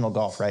professional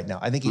golf right now.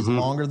 I think he's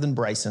longer than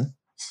Bryson.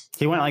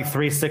 He went like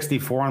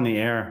 364 in the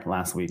air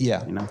last week.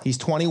 Yeah. He's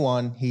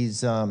 21. He's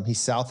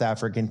South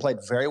African, played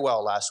very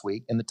well last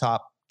week in the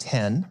top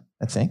 10,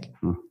 I think.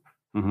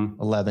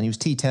 11. He was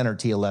T10 or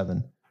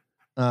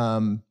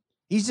T11.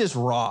 He's just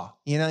raw.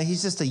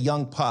 He's just a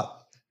young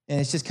pup, and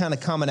it's just kind of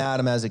coming at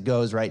him as it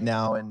goes right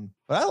now.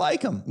 But I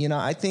like him.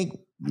 I think,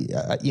 we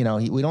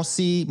don't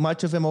see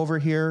much of him over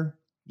here.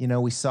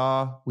 We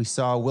saw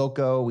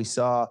Wilco, we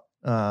saw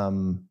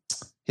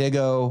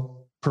Higo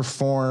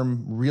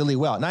perform really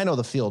well. And I know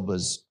the field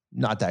was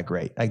not that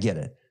great. I get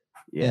it.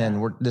 Yeah.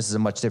 And this is a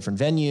much different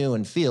venue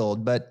and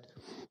field, but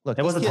look,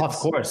 it was a tough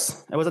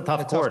course. It was a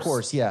tough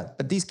course. Yeah.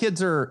 But these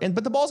kids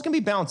but the ball's going to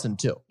be bouncing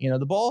too.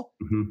 The ball,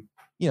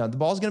 the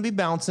ball's going to be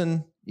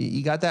bouncing.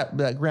 You got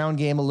that ground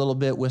game a little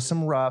bit with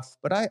some rough,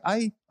 but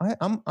I'm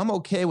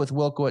okay with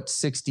Wilco at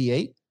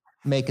 68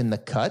 making the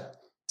cut.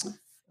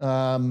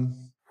 And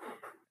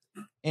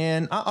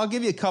I'll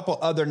give you a couple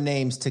other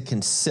names to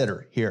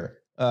consider here.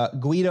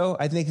 Guido,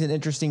 I think, is an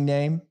interesting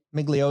name.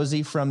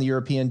 Migliozzi from the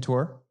European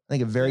Tour. I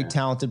think a very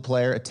talented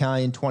player,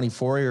 Italian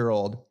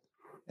 24-year-old.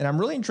 And I'm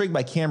really intrigued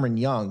by Cameron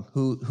Young,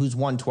 who's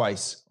won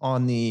twice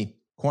on the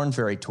Korn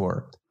Ferry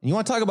Tour. And you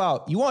want to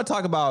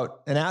talk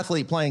about an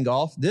athlete playing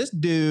golf? This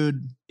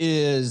dude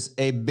is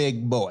a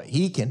big boy.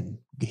 He can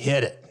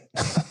hit it.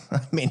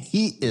 I mean,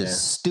 he is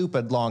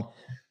stupid long.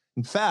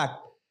 In fact,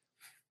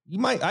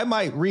 I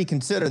might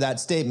reconsider that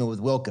statement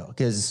with Wilco,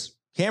 because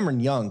Cameron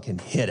Young can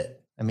hit it.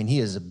 I mean, he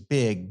is a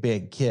big,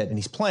 big kid, and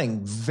he's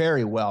playing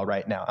very well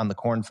right now on the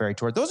Korn Ferry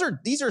Tour.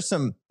 These are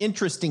some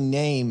interesting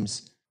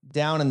names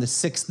down in the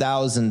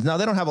 6,000s. Now,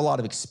 they don't have a lot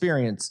of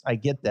experience. I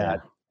get that.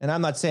 Yeah. And I'm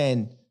not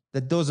saying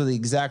that those are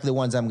exactly the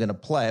ones I'm going to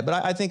play, but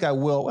I think I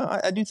will.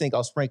 I do think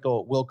I'll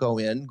sprinkle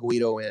Wilco in,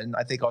 Guido in.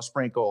 I think I'll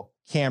sprinkle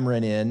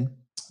Cameron in.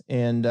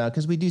 And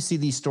because we do see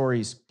these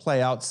stories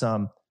play out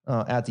some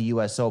at the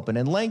U.S. Open.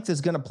 And length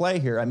is going to play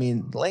here. I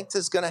mean, length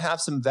is going to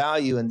have some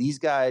value, and these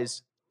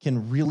guys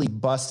can really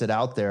bust it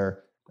out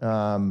there.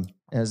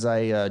 As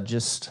I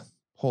just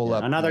pull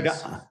up another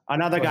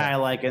guy I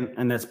like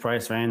in this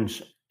price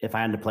range, if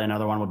I had to play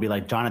another one, would be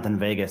like Jonathan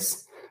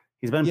Vegas.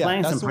 He's been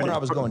playing some pretty, one I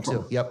was going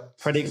to. Yep.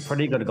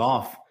 Pretty good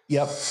golf.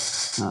 Yep.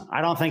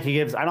 I don't think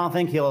he's going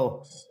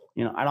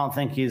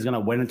to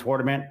win a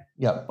tournament.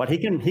 Yep. But he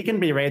can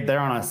be right there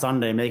on a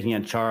Sunday making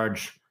a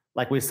charge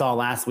like we saw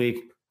last week.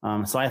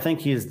 So I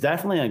think he's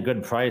definitely a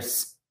good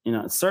price.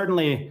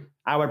 Certainly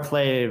I would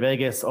play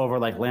Vegas over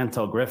like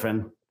Lanto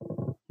Griffin.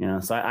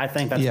 So I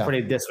think that's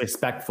pretty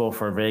disrespectful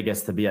for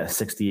Vegas to be at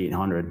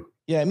 6,800.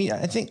 Yeah, I mean,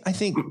 I think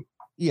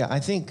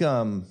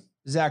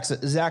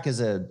Zach is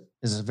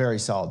a very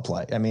solid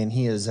play. I mean,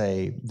 he is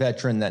a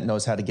veteran that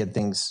knows how to get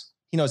things.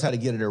 He knows how to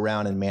get it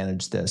around and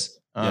manage this.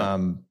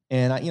 And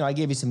I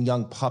gave you some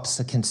young pups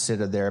to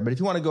consider there. But if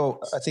you want to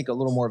go, I think a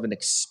little more of an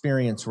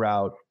experience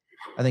route,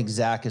 I think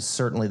Zach is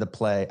certainly the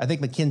play. I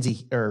think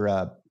McKenzie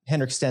or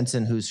Henrik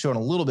Stenson, who's shown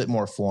a little bit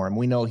more form.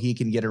 We know he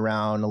can get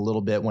around a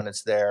little bit when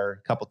it's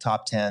there. A couple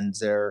top 10s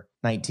there,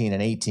 19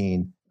 and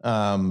 18.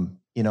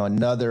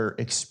 Another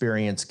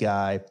experienced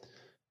guy.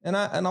 And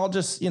I'll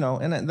just,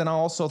 and then I'll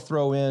also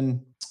throw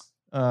in,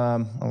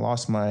 I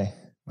lost my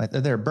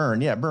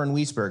Burn. Yeah, Burn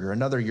Wiesberger,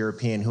 another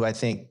European who I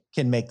think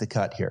can make the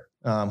cut here.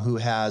 who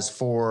has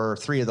for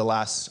 3 of the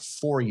last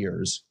 4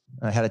 years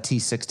had a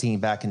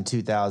T16 back in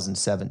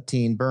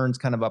 2017. Burns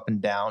kind of up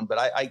and down, but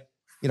I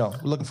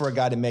looking for a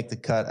guy to make the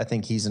cut. I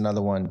think he's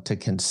another one to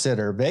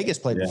consider. Vegas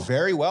played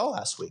very well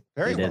last week.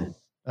 Very well.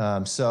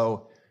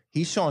 So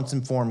he's showing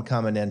some form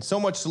coming in. So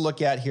much to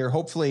look at here.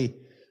 Hopefully,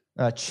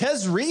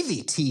 Ches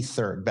Reavie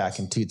T3rd back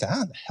in 2000.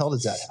 How the hell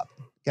does that happen?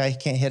 Guy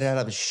can't hit it out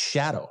of his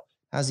shadow.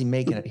 How's he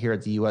making it here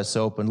at the U.S.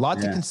 Open? A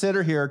lot to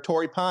consider here.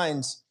 Torrey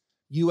Pines,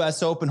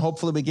 U.S. Open.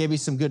 Hopefully, we gave you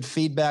some good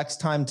feedbacks.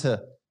 Time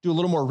to do a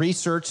little more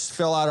research,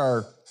 fill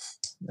out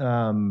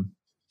some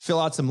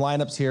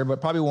lineups here,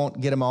 but probably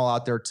won't get them all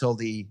out there till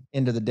the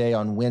end of the day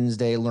on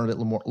Wednesday. Learn a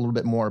little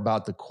bit more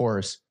about the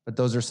course. But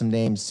those are some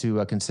names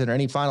to consider.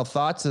 Any final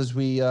thoughts as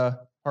we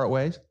part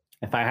ways?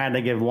 If I had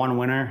to give one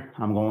winner,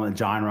 I'm going with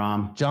Jon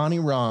Rahm. Johnny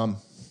Rahm.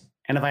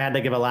 And if I had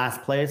to give a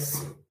last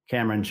place,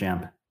 Cameron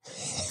Champ.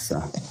 So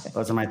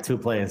those are my 2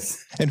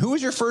 plays. And who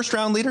was your first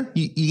round leader?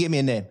 You gave me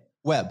a name.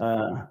 Webb.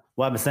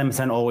 Webb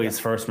Simpson, always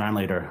first round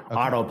leader. Okay.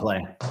 Auto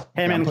play.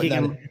 Him and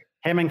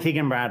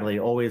Keegan Bradley,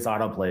 always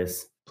auto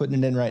plays.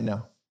 Putting it in right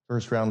now.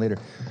 First round leader.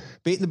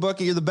 Beating the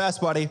bookie. You're the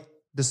best, buddy.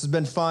 This has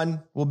been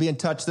fun. We'll be in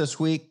touch this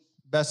week.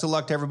 Best of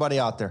luck to everybody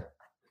out there.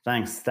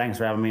 Thanks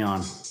for having me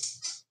on.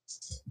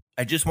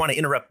 I just want to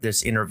interrupt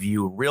this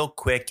interview real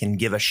quick and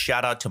give a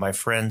shout out to my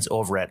friends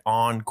over at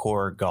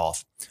Encore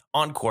Golf.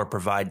 Encore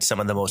provides some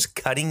of the most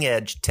cutting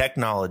edge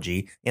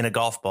technology in a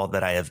golf ball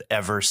that I have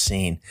ever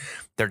seen.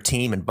 Their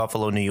team in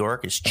Buffalo, New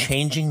York is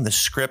changing the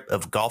script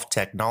of golf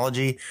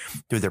technology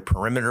through their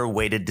perimeter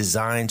weighted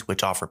designs,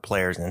 which offer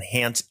players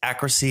enhanced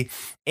accuracy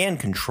and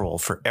control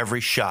for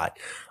every shot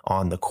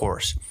on the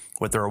course.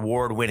 With their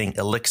award-winning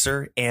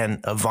Elixir and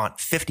Avant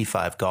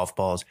 55 golf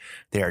balls,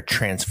 they are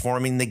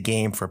transforming the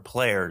game for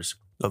players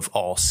of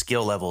all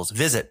skill levels.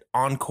 Visit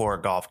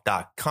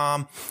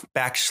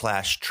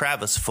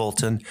encoregolf.com/Travis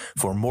Fulton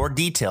for more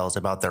details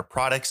about their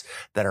products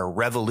that are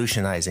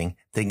revolutionizing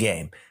the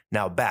game.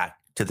 Now back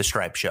to the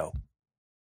Stripe Show.